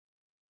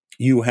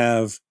you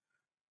have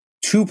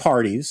two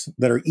parties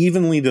that are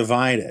evenly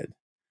divided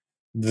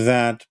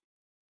that,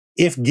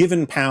 if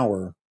given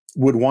power,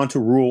 would want to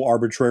rule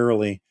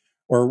arbitrarily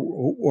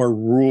or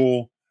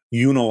rule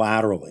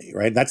unilaterally,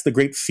 right? That's the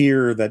great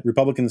fear that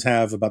Republicans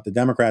have about the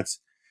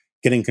Democrats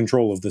getting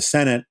control of the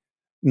Senate,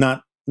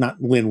 not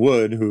Lin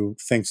Wood, who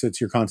thinks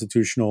it's your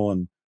constitutional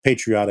and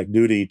patriotic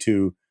duty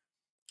to,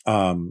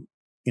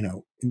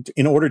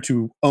 in order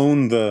to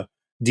own the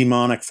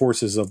demonic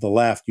forces of the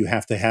left, you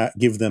have to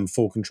give them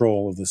full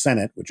control of the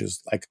Senate, which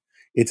is like,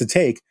 it's a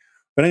take.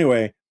 But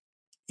anyway,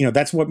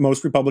 that's what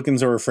most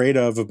Republicans are afraid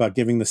of, about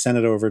giving the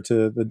Senate over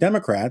to the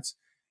Democrats.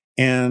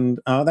 And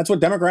that's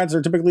what Democrats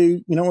are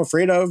typically,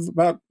 afraid of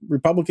about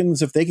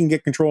Republicans, if they can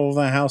get control of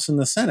the House and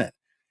the Senate.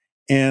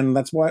 And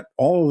that's what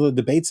all of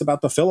the debates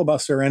about the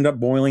filibuster end up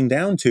boiling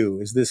down to,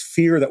 is this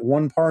fear that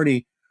one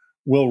party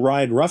will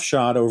ride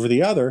roughshod over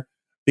the other,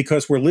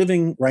 because we're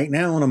living right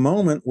now in a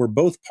moment where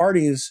both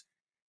parties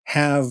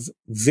have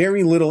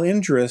very little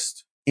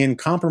interest in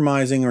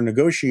compromising or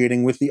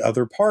negotiating with the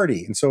other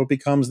party. And so it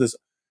becomes this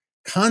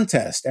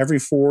contest every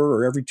 4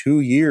 or every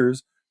 2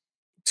 years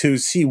to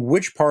see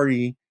which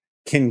party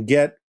can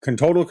get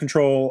total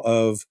control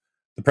of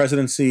the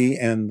presidency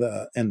and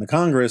the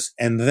Congress,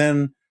 and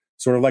then,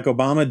 sort of like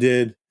Obama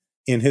did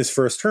in his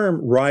first term,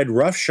 ride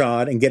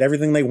roughshod and get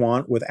everything they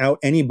want without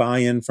any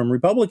buy-in from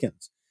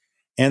Republicans.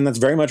 And that's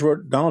very much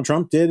what Donald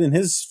Trump did in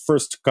his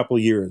first couple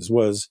of years,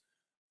 was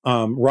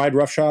ride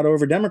roughshod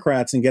over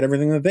Democrats and get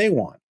everything that they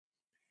want.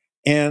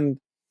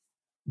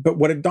 But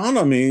what it dawned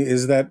on me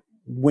is that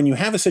when you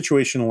have a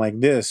situation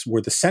like this,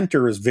 where the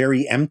center is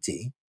very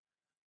empty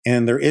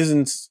and there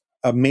isn't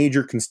a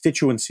major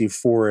constituency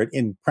for it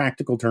in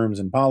practical terms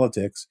in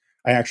politics,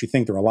 I actually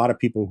think there are a lot of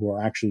people who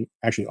are actually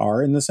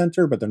are in the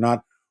center, but they're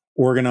not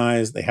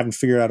organized. They haven't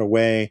figured out a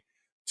way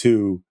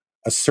to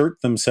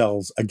assert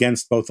themselves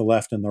against both the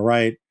left and the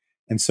right.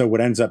 And so what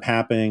ends up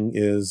happening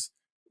is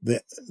the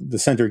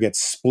center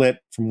gets split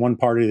from one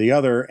party to the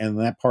other, and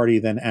that party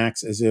then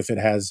acts as if it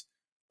has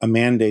a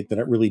mandate that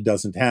it really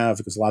doesn't have,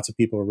 because lots of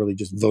people are really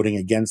just voting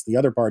against the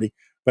other party.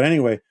 But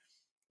anyway,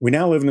 we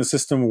now live in a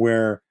system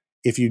where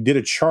if you did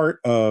a chart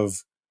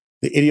of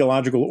the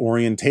ideological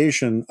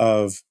orientation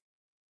of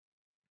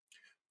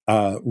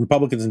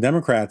Republicans and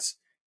Democrats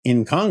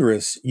in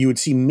Congress, you would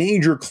see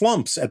major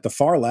clumps at the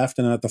far left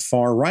and at the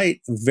far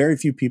right, and very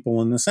few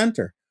people in the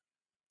center.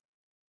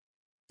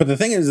 But the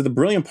thing is, the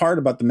brilliant part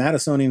about the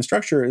Madisonian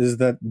structure is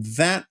that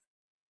that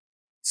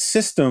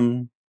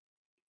system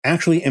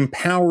actually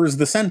empowers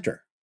the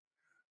center,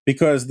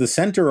 because the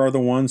center are the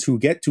ones who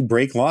get to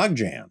break log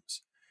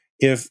jams.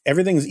 If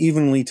everything's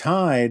evenly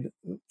tied,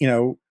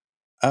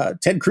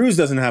 Ted Cruz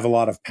doesn't have a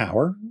lot of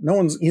power.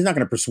 He's not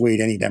going to persuade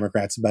any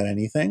Democrats about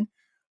anything.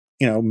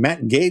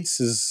 Matt Gaetz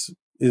is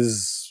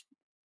he's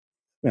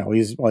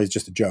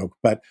just a joke,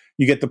 but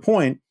you get the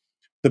point.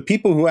 The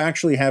people who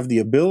actually have the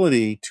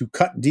ability to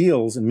cut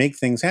deals and make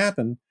things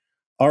happen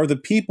are the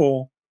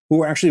people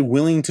who are actually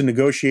willing to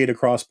negotiate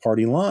across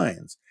party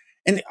lines.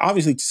 And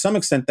obviously, to some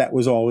extent, that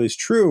was always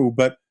true,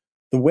 but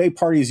the way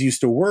parties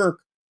used to work,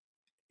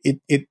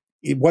 it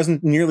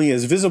wasn't nearly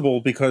as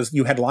visible, because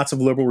you had lots of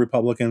liberal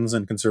Republicans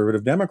and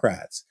conservative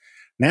Democrats.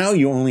 Now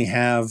you only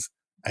have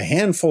a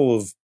handful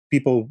of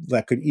people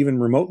that could even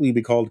remotely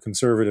be called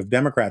conservative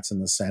Democrats in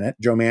the Senate.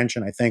 Joe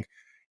Manchin, I think,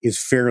 is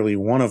fairly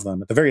one of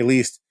them. At the very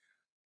least,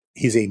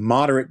 he's a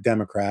moderate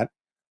Democrat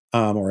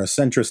or a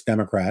centrist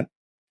Democrat,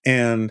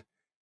 and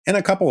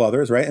a couple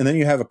others, right? And then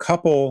you have a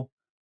couple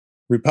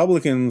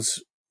Republicans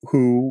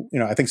who,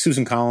 I think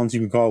Susan Collins, you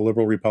can call a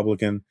liberal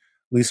Republican.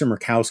 Lisa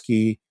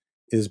Murkowski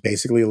is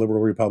basically a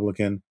liberal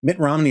Republican. Mitt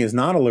Romney is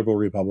not a liberal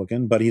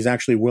Republican, but he's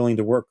actually willing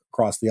to work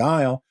across the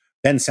aisle.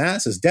 Ben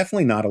Sasse is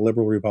definitely not a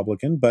liberal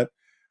Republican, but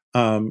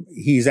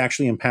he's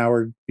actually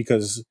empowered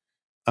because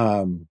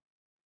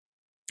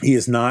he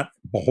is not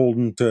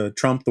beholden to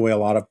Trump the way a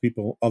lot of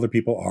other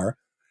people are.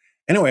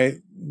 Anyway,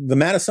 the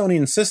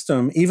Madisonian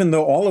system, even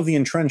though all of the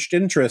entrenched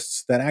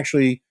interests that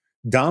actually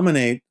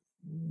dominate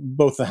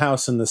both the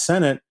House and the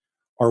Senate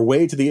are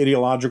way to the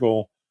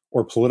ideological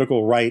or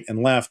political right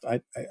and left,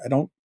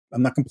 I'm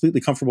not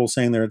completely comfortable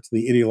saying they're to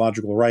the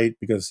ideological right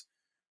because,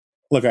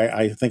 look,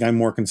 I think I'm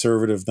more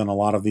conservative than a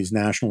lot of these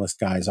nationalist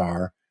guys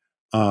are.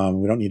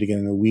 We don't need to get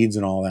into the weeds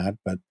and all that,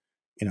 but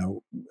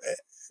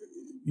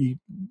you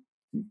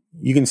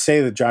can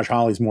say that Josh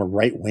Hawley's more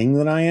right wing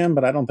than I am,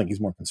 but I don't think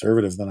he's more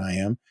conservative than I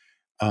am.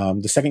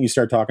 The second you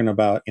start talking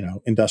about,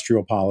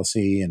 industrial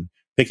policy and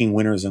picking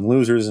winners and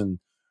losers and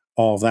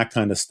all of that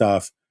kind of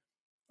stuff,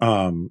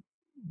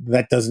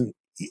 that doesn't,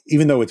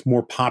 even though it's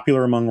more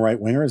popular among right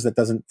wingers, that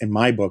doesn't, in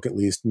my book at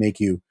least, make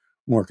you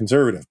more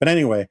conservative. But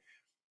anyway,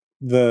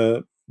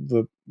 the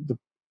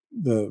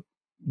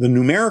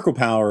numerical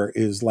power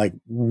is like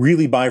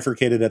really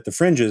bifurcated at the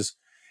fringes,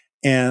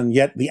 and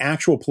yet the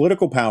actual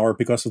political power,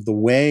 because of the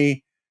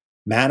way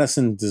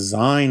Madison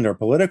designed our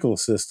political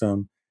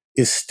system,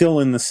 is still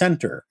in the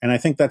center. And I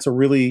think that's a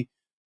really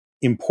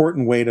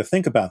important way to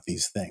think about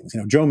these things.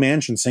 Joe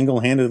Manchin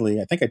single-handedly,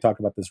 I think I talked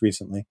about this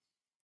recently,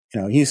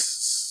 he's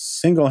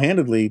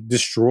single-handedly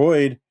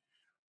destroyed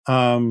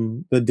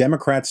the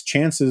Democrats'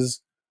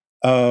 chances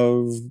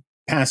of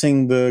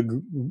passing at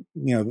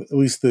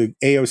least the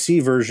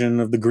AOC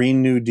version of the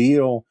Green New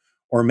Deal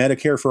or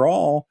Medicare for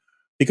All,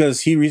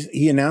 because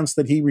he announced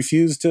that he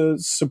refused to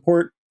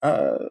support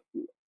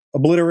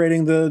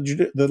obliterating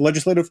the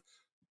legislative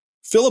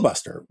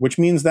filibuster, which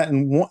means that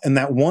in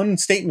that one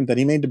statement that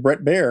he made to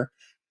Bret Baier,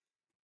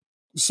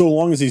 so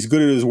long as he's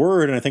good at his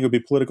word, and I think it would be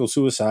political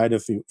suicide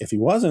if he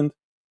wasn't,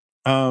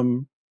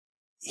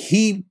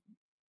 he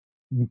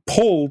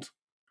pulled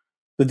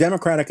the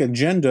Democratic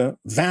agenda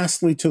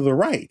vastly to the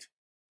right.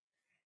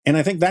 And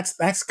I think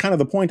that's kind of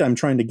the point I'm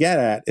trying to get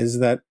at, is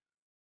that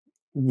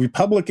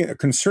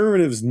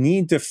conservatives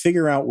need to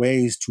figure out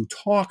ways to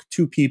talk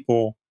to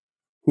people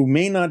who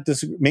may not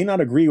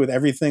agree with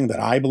everything that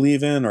I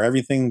believe in or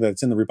everything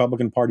that's in the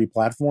Republican Party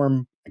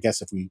platform. I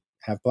guess if we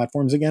have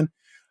platforms again,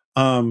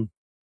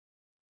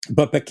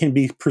 but can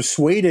be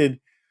persuaded,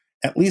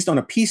 at least on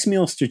a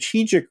piecemeal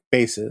strategic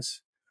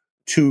basis,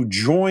 to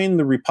join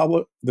the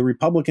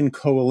Republican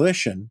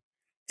coalition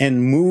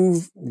and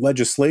move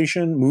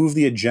legislation, move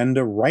the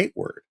agenda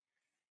rightward.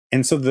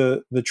 And so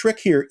the trick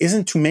here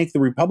isn't to make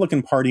the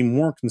Republican Party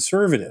more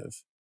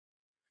conservative.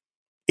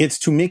 It's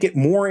to make it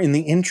more in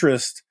the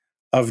interest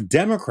of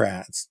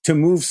Democrats to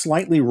move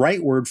slightly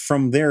rightward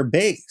from their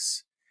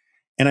base.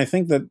 And I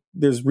think that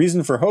there's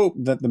reason for hope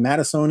that the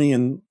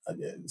Madisonian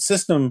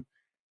system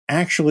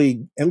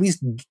actually at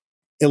least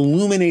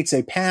illuminates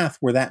a path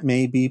where that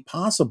may be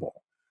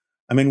possible.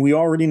 I mean, we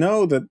already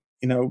know that,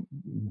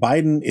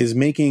 Biden is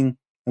making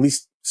at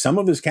least some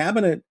of his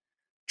cabinet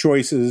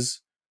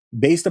choices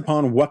based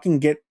upon what can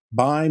get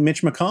by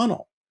Mitch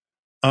McConnell.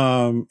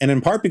 And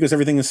in part because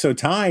everything is so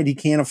tied, he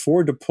can't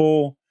afford to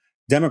pull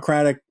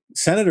Democratic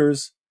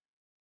senators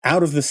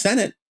out of the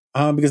Senate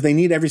because they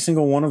need every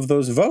single one of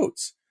those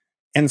votes.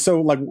 And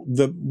so, like,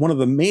 one of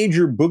the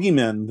major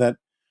boogeymen that,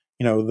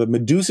 the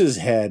Medusa's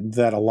head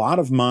that a lot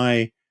of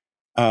my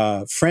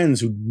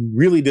friends who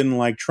really didn't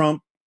like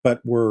Trump but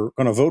were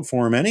going to vote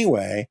for him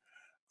anyway,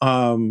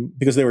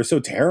 because they were so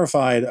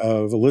terrified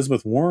of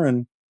Elizabeth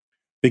Warren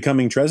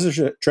becoming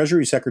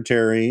Treasury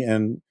Secretary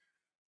and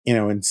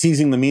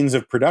seizing the means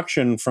of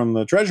production from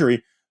the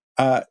Treasury.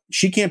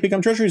 She can't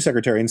become Treasury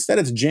Secretary. Instead,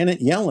 it's Janet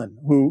Yellen,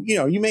 who,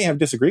 you may have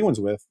disagreements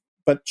with,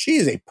 but she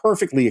is a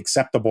perfectly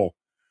acceptable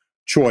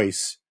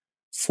choice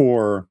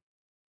for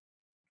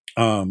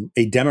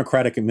a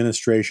Democratic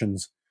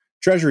administration's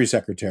Treasury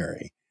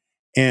Secretary.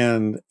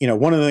 And,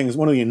 one of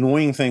the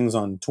annoying things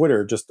on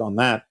Twitter, just on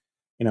that,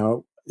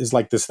 is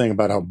like this thing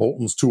about how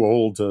Bolton's too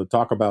old to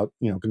talk about,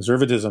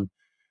 conservatism.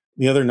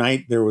 The other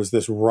night, there was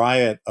this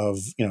riot of,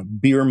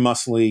 beer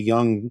muscly,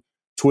 young,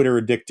 Twitter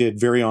addicted,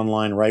 very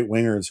online right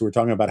wingers who were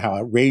talking about how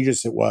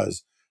outrageous it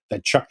was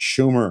that Chuck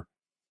Schumer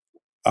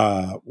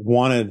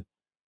wanted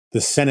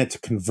the Senate to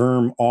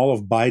confirm all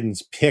of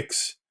Biden's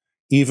picks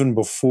even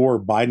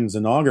before Biden's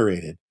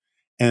inaugurated.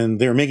 And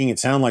they're making it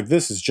sound like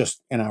this is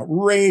just an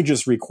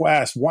outrageous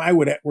request. Why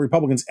would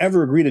Republicans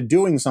ever agree to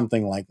doing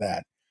something like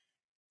that?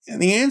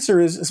 And the answer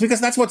is it's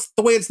because that's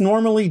the way it's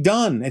normally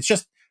done.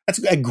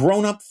 That's a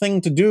grown-up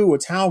thing to do.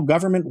 It's how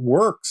government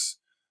works.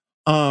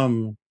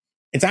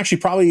 It's actually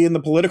probably in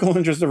the political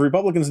interest of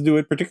Republicans to do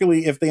it,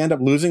 particularly if they end up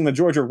losing the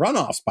Georgia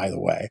runoffs, by the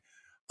way.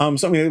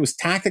 It was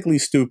tactically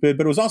stupid,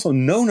 but it was also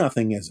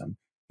know-nothingism.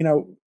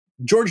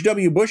 George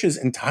W. Bush's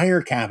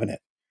entire cabinet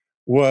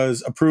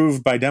was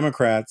approved by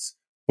Democrats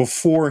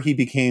before he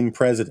became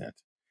president.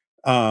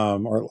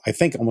 Or I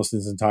think almost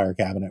his entire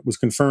cabinet was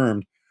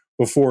confirmed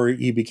before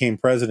he became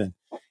president.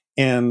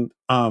 And,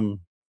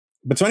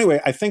 but so anyway,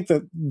 I think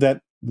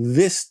that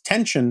this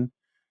tension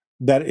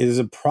that is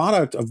a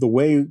product of the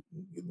way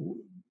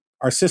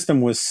our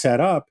system was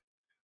set up,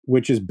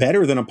 which is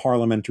better than a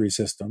parliamentary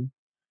system,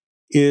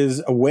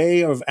 is a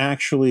way of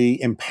actually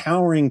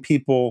empowering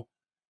people,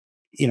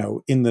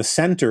 in the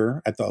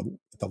center, at the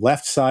the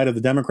left side of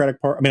the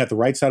Democratic Party, at the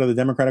right side of the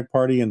Democratic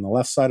Party and the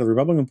left side of the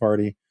Republican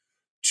Party,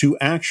 to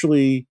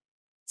actually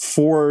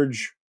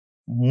forge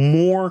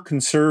more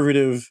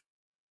conservative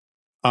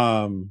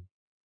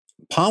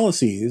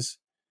policies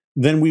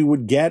than we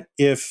would get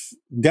if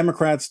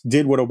Democrats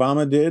did what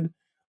Obama did.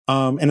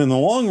 And in the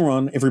long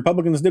run, if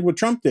Republicans did what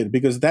Trump did,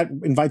 because that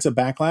invites a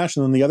backlash.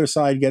 And then the other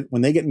side,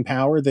 when they get in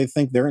power, they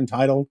think they're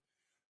entitled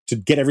to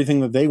get everything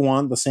that they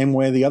want the same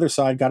way the other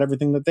side got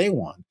everything that they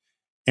want.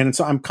 And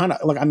so I'm kind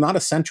of like, I'm not a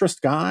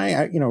centrist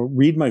guy.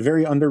 Read my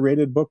very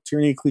underrated book,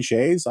 Tyranny of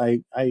Cliches.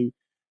 I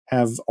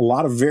have a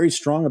lot of very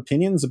strong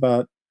opinions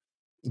about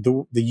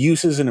the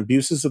uses and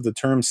abuses of the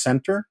term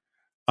center.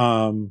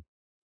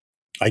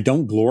 I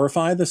don't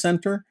glorify the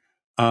center.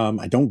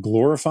 I don't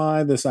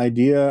glorify this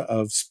idea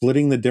of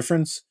splitting the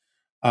difference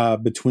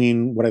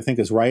between what I think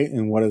is right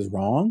and what is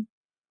wrong.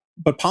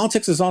 But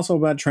politics is also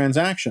about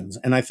transactions.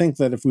 And I think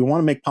that if we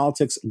want to make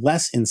politics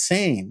less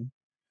insane,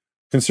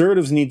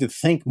 conservatives need to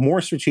think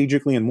more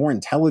strategically and more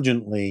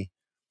intelligently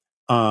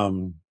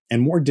and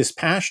more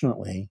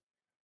dispassionately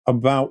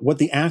about what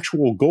the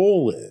actual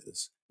goal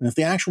is. And if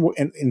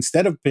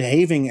instead of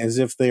behaving as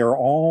if they are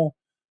all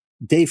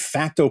de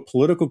facto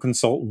political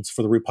consultants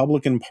for the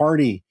Republican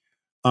Party,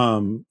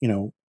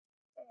 auditioning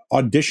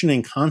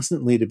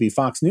constantly to be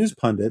Fox News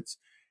pundits,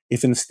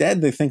 if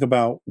instead they think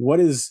about what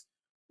is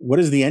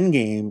the end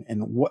game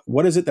and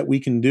what is it that we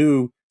can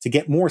do to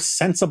get more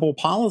sensible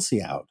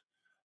policy out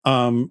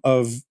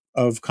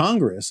of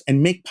Congress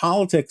and make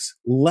politics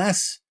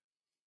less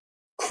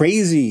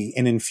crazy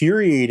and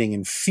infuriating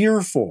and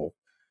fearful,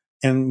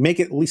 and make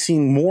it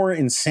seem more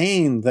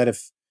insane that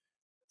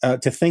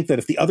to think that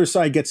if the other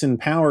side gets in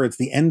power, it's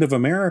the end of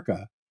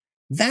America.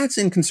 That's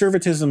in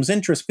conservatism's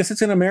interest because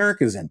it's in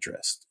America's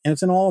interest and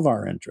it's in all of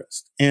our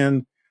interest.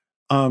 And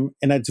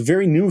it's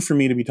very new for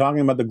me to be talking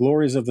about the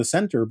glories of the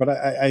center, but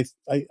I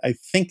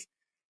think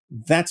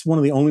that's one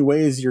of the only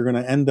ways you're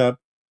going to end up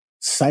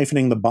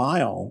siphoning the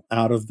bile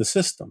out of the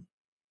system.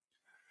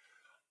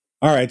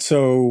 All right,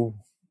 so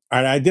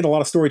I did a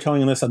lot of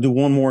storytelling on this. I'll do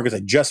one more because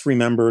I just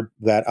remembered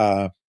that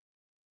I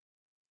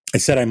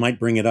said I might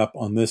bring it up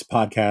on this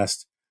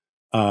podcast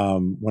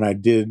when I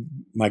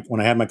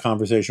had my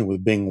conversation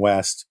with Bing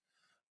West,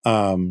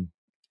 and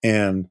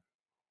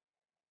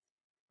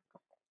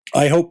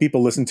I hope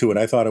people listen to it.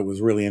 I thought it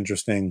was really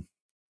interesting.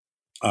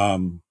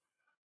 I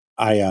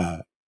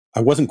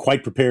wasn't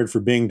quite prepared for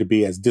Bing to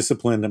be as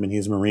disciplined.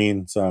 He's a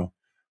Marine, so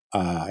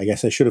I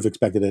guess I should have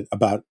expected it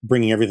about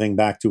bringing everything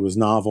back to his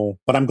novel.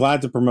 But I'm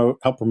glad to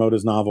help promote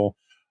his novel,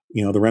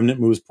 The Remnant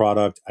Moves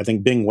product. I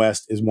think Bing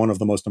West is one of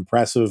the most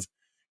impressive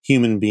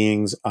human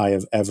beings I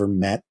have ever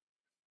met.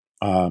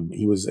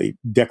 He was a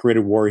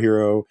decorated war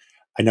hero.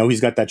 I know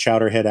he's got that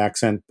Chowderhead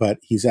accent, but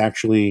he's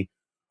actually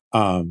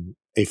a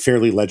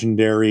fairly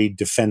legendary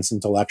defense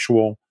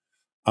intellectual.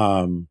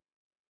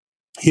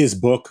 His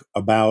book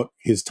about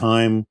his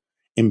time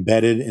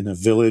embedded in a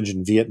village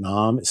in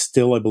Vietnam is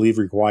still, I believe,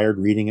 required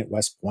reading at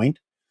West Point.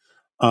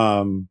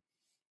 And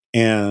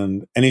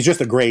he's just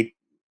a great,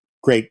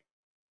 great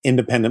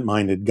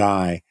independent-minded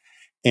guy.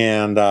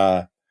 And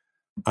I'll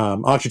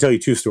actually tell you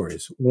two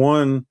stories.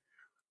 One,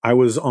 I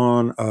was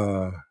in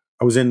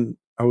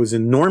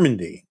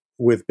Normandy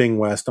with Bing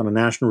West on a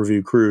National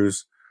Review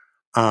cruise,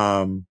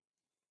 and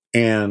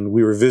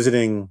we were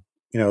visiting,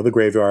 the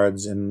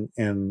graveyards and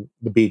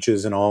the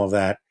beaches and all of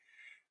that.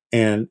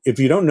 And if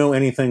you don't know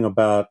anything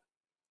about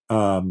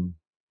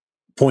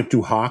Pointe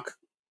du Hoc,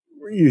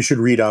 you should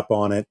read up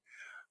on it.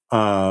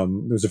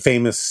 There's a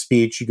famous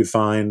speech you could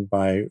find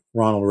by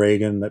Ronald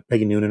Reagan that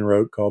Peggy Noonan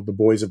wrote called "The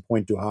Boys of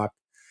Pointe du Hoc."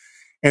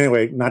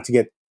 Anyway, not to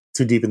get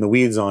too deep in the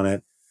weeds on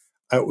it,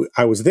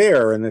 I was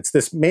there, and it's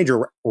this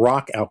major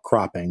rock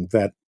outcropping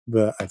that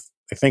I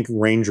think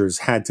Rangers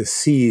had to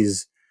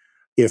seize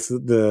if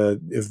the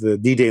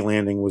D-Day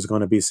landing was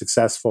going to be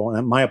successful.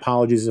 And my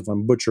apologies if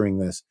I'm butchering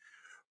this,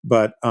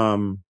 but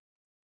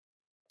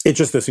it's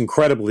just this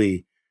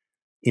incredibly,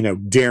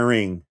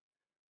 daring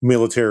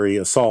military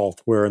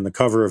assault where in the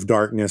cover of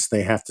darkness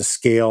they have to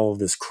scale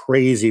this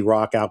crazy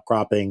rock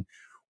outcropping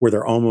where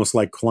they're almost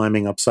like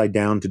climbing upside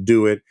down to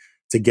do it,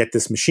 to get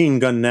this machine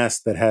gun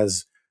nest that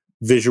has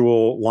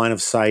visual line of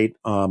sight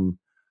on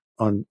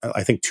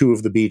I think two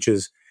of the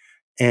beaches.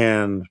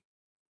 And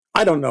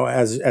I don't know,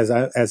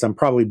 as I'm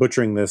probably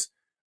butchering this,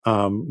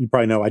 you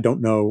probably know I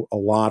don't know a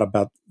lot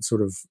about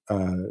sort of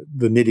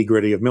the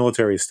nitty-gritty of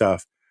military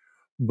stuff,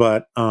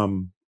 but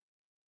I'm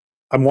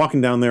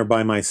walking down there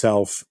by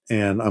myself,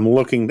 and I'm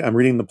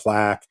reading the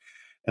plaque,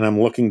 and I'm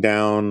looking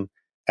down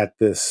at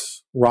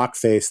this rock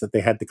face that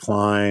they had to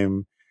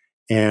climb,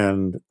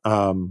 and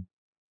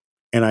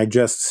I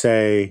just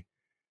say,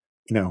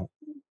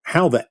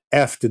 how the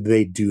F did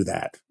they do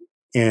that?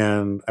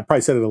 And I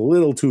probably said it a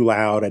little too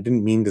loud. I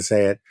didn't mean to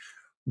say it,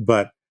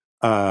 but,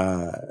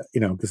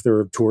 because there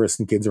were tourists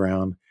and kids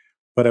around,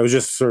 but I was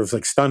just sort of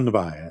like stunned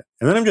by it.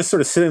 And then I'm just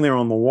sort of sitting there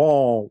on the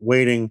wall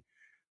waiting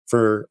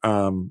for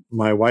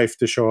my wife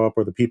to show up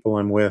or the people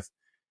I'm with.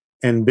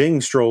 And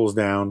Bing strolls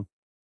down.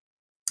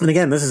 And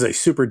again, this is a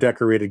super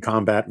decorated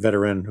combat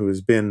veteran who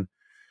has been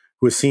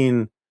who has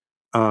seen,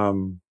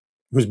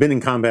 who's been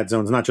in combat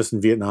zones, not just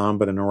in Vietnam,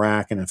 but in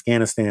Iraq and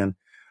Afghanistan.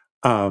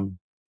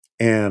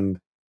 And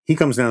he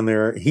comes down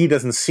there. He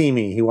doesn't see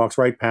me. He walks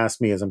right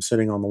past me as I'm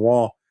sitting on the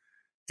wall.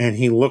 And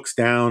he looks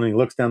down, and he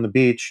looks down the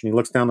beach, and he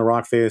looks down the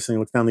rock face, and he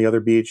looks down the other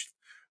beach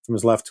from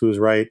his left to his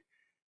right.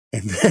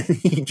 And then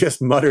he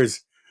just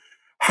mutters,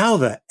 "How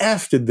the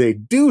F did they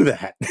do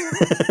that?"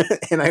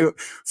 And I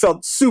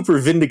felt super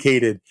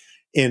vindicated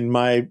in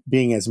my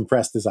being as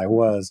impressed as I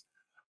was.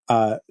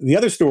 The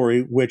other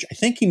story, which I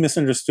think he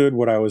misunderstood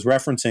what I was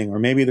referencing, or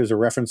maybe there's a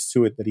reference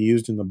to it that he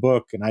used in the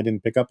book, and I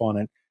didn't pick up on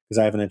it because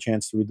I haven't had a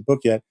chance to read the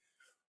book yet.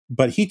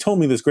 But he told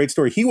me this great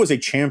story. He was a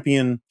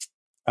champion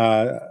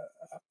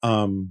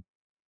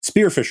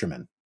spear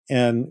fisherman,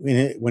 and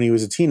when he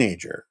was a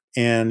teenager,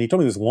 and he told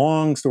me this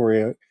long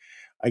story.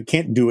 I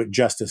can't do it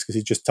justice because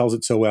he just tells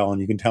it so well,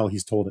 and you can tell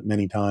he's told it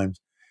many times.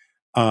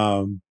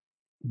 But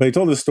he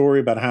told this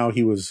story about how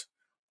he was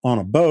on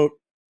a boat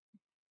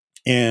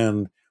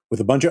and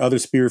with a bunch of other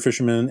spear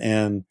fishermen,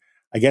 and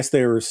I guess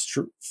they were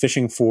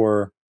fishing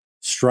for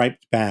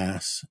striped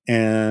bass,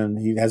 and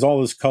he has all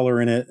this color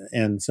in it.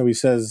 And so he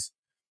says,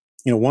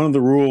 one of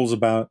the rules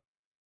about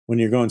when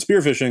you're going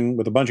spearfishing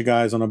with a bunch of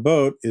guys on a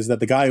boat is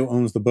that the guy who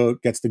owns the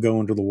boat gets to go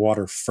into the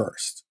water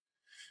first.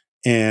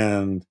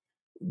 And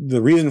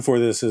the reason for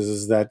this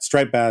is that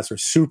striped bass are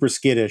super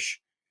skittish,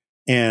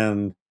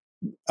 and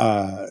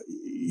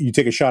you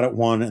take a shot at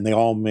one and they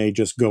all may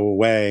just go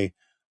away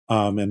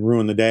and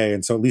ruin the day.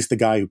 And so at least the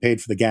guy who paid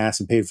for the gas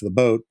and paid for the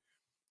boat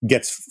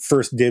gets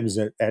first dibs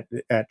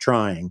at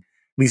trying.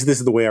 At least this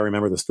is the way I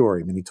remember the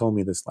story. I mean, he told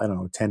me this,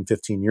 10,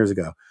 15 years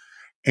ago.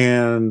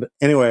 And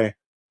anyway,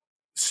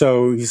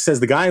 so he says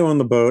the guy who owned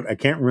the boat, I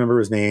can't remember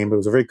his name, but it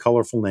was a very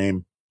colorful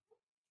name.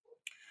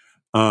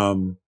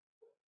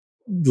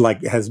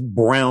 Like has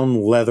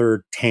brown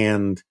leather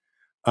tanned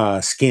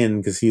skin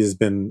because he has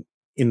been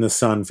in the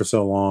sun for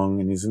so long,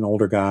 and he's an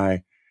older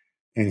guy.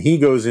 And he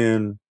goes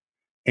in,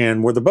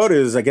 and where the boat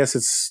is, I guess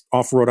it's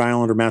off Rhode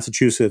Island or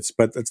Massachusetts,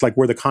 but it's like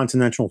where the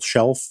continental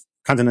shelf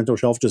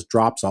just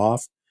drops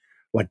off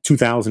like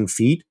 2,000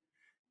 feet.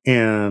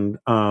 And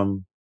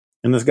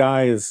this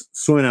guy is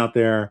swimming out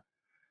there,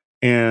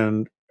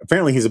 and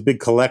apparently he's a big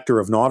collector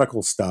of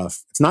nautical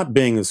stuff. It's not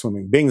Bing is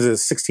swimming. Bing's a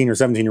 16 or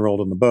 17-year-old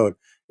on the boat.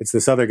 It's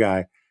this other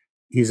guy.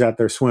 He's out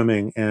there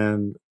swimming,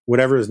 and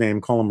whatever his name,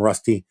 call him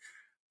Rusty,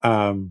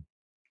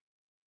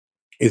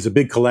 is a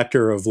big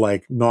collector of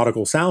like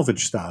nautical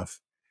salvage stuff.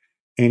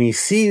 And he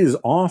sees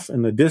off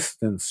in the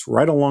distance,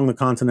 right along the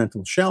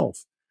continental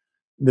shelf,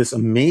 this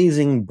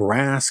amazing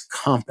brass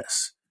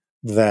compass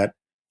that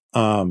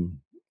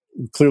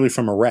clearly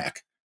from a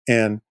wreck.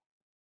 And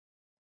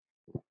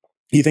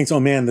he thinks, oh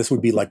man, this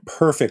would be like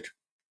perfect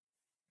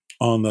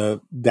on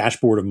the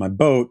dashboard of my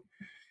boat.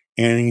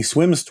 And he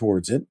swims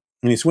towards it,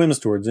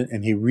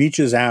 and he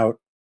reaches out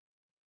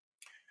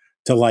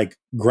to like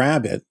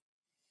grab it.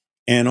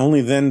 And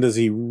only then does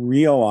he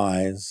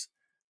realize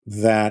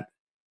that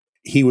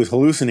he was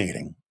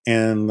hallucinating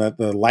and that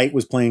the light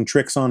was playing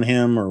tricks on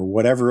him or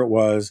whatever it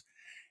was.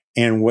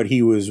 And what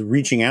he was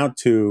reaching out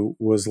to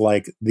was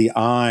like the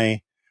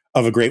eye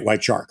of a great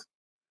white shark.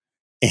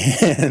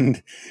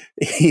 And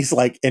he's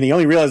like, and he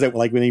only realized that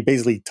like when he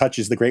basically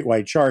touches the great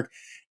white shark,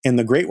 and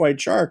the great white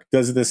shark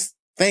does this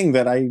thing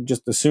that I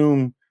just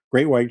assume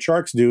great white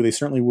sharks do. They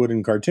certainly would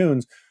in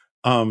cartoons.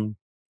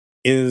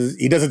 Is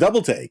he does a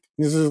double take.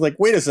 This is like,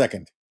 wait a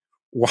second.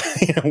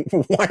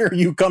 Why are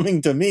you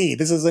coming to me?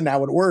 This isn't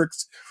how it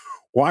works.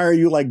 Why are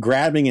you like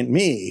grabbing at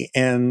me?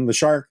 And the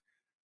shark,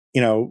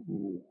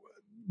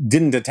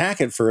 didn't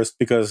attack at first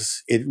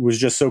because it was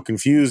just so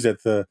confused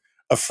at the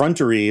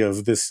effrontery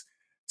of this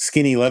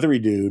skinny, leathery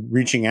dude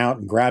reaching out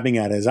and grabbing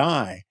at his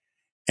eye.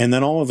 And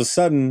then all of a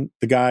sudden,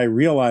 the guy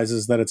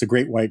realizes that it's a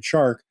great white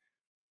shark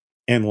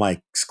and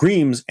like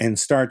screams and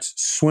starts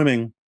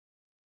swimming.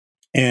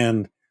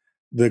 And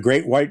the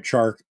great white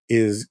shark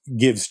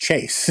gives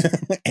chase.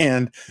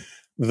 And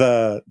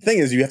the thing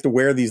is, you have to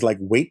wear these like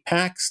weight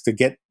packs to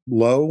get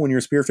low when you're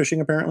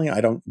spearfishing. Apparently,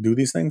 I don't do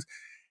these things.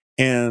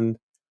 And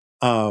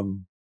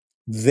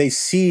they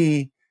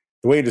see,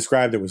 the way he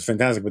described it was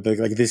fantastic, but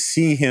they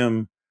see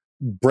him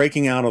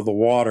breaking out of the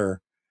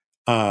water,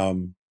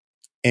 and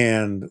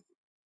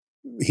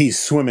he's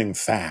swimming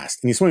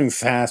fast. And he's swimming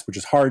fast, which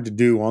is hard to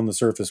do on the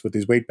surface with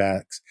these weight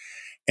packs.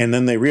 And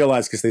then they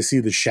realize, because they see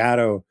the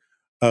shadow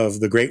of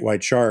the great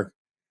white shark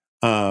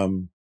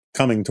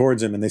coming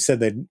towards him, and he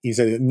said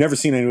he'd never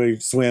seen anybody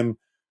swim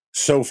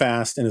so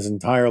fast in his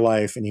entire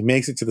life. And he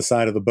makes it to the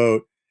side of the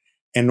boat.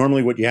 And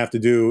normally what you have to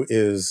do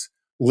is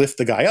lift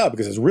the guy up,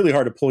 because it's really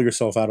hard to pull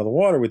yourself out of the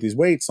water with these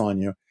weights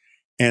on you.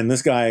 And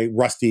this guy,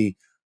 Rusty,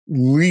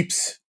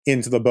 leaps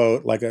into the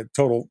boat like a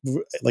total,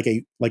 like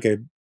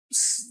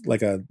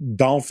a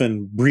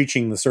dolphin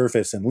breaching the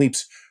surface, and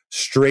leaps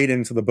straight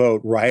into the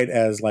boat right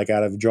as, like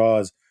out of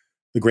Jaws,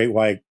 the great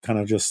white kind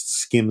of just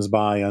skims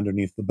by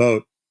underneath the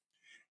boat.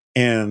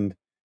 And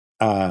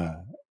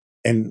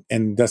Bing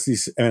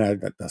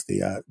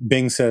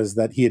says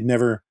that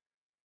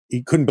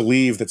he couldn't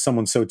believe that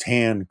someone so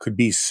tan could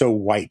be so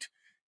white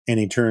and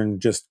he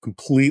turned just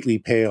completely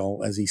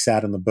pale as he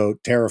sat in the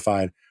boat,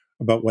 terrified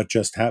about what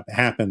just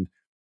happened.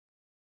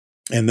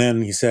 And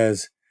then he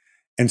says,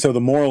 and so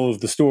the moral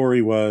of the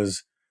story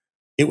was,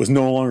 it was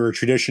no longer a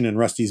tradition in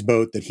Rusty's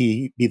boat that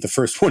he be the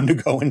first one to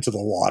go into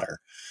the water.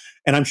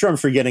 And I'm sure I'm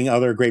forgetting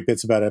other great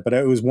bits about it, but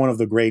it was one of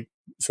the great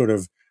sort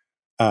of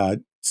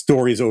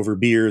stories over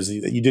beers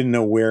that you didn't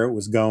know where it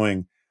was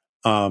going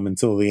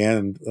until the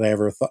end that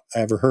I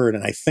ever heard.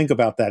 And I think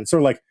about that. It's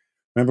sort of like,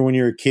 remember when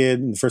you were a kid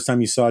and the first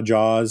time you saw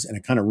Jaws, and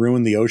it kind of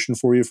ruined the ocean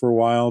for you for a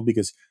while,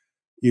 because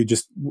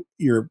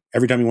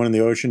every time you went in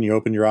the ocean, you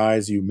opened your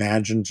eyes, you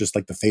imagined just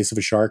like the face of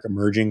a shark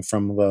emerging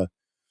from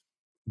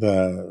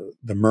the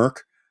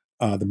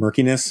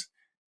murkiness.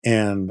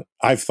 And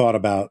I've thought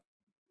about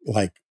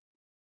like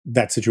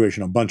that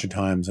situation a bunch of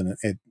times, and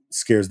it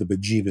scares the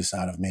bejeebus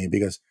out of me,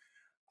 because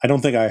I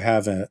don't think I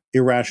have an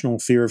irrational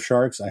fear of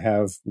sharks. I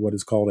have what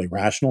is called a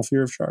rational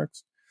fear of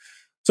sharks.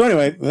 So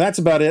anyway, that's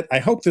about it. I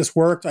hope this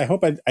worked. I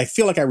hope I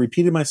feel like I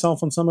repeated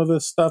myself on some of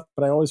this stuff,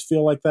 but I always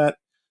feel like that.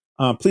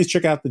 Please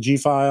check out the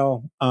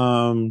G-File.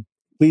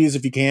 Please,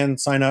 if you can,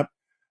 sign up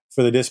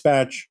for the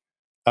Dispatch.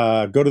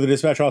 Go to the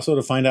Dispatch also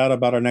to find out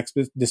about our next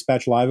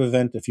Dispatch Live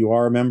event if you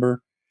are a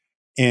member.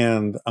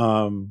 And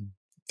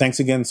thanks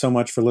again so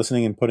much for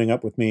listening and putting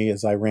up with me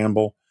as I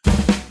ramble.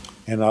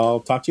 And I'll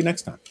talk to you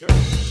next time.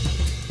 Sure.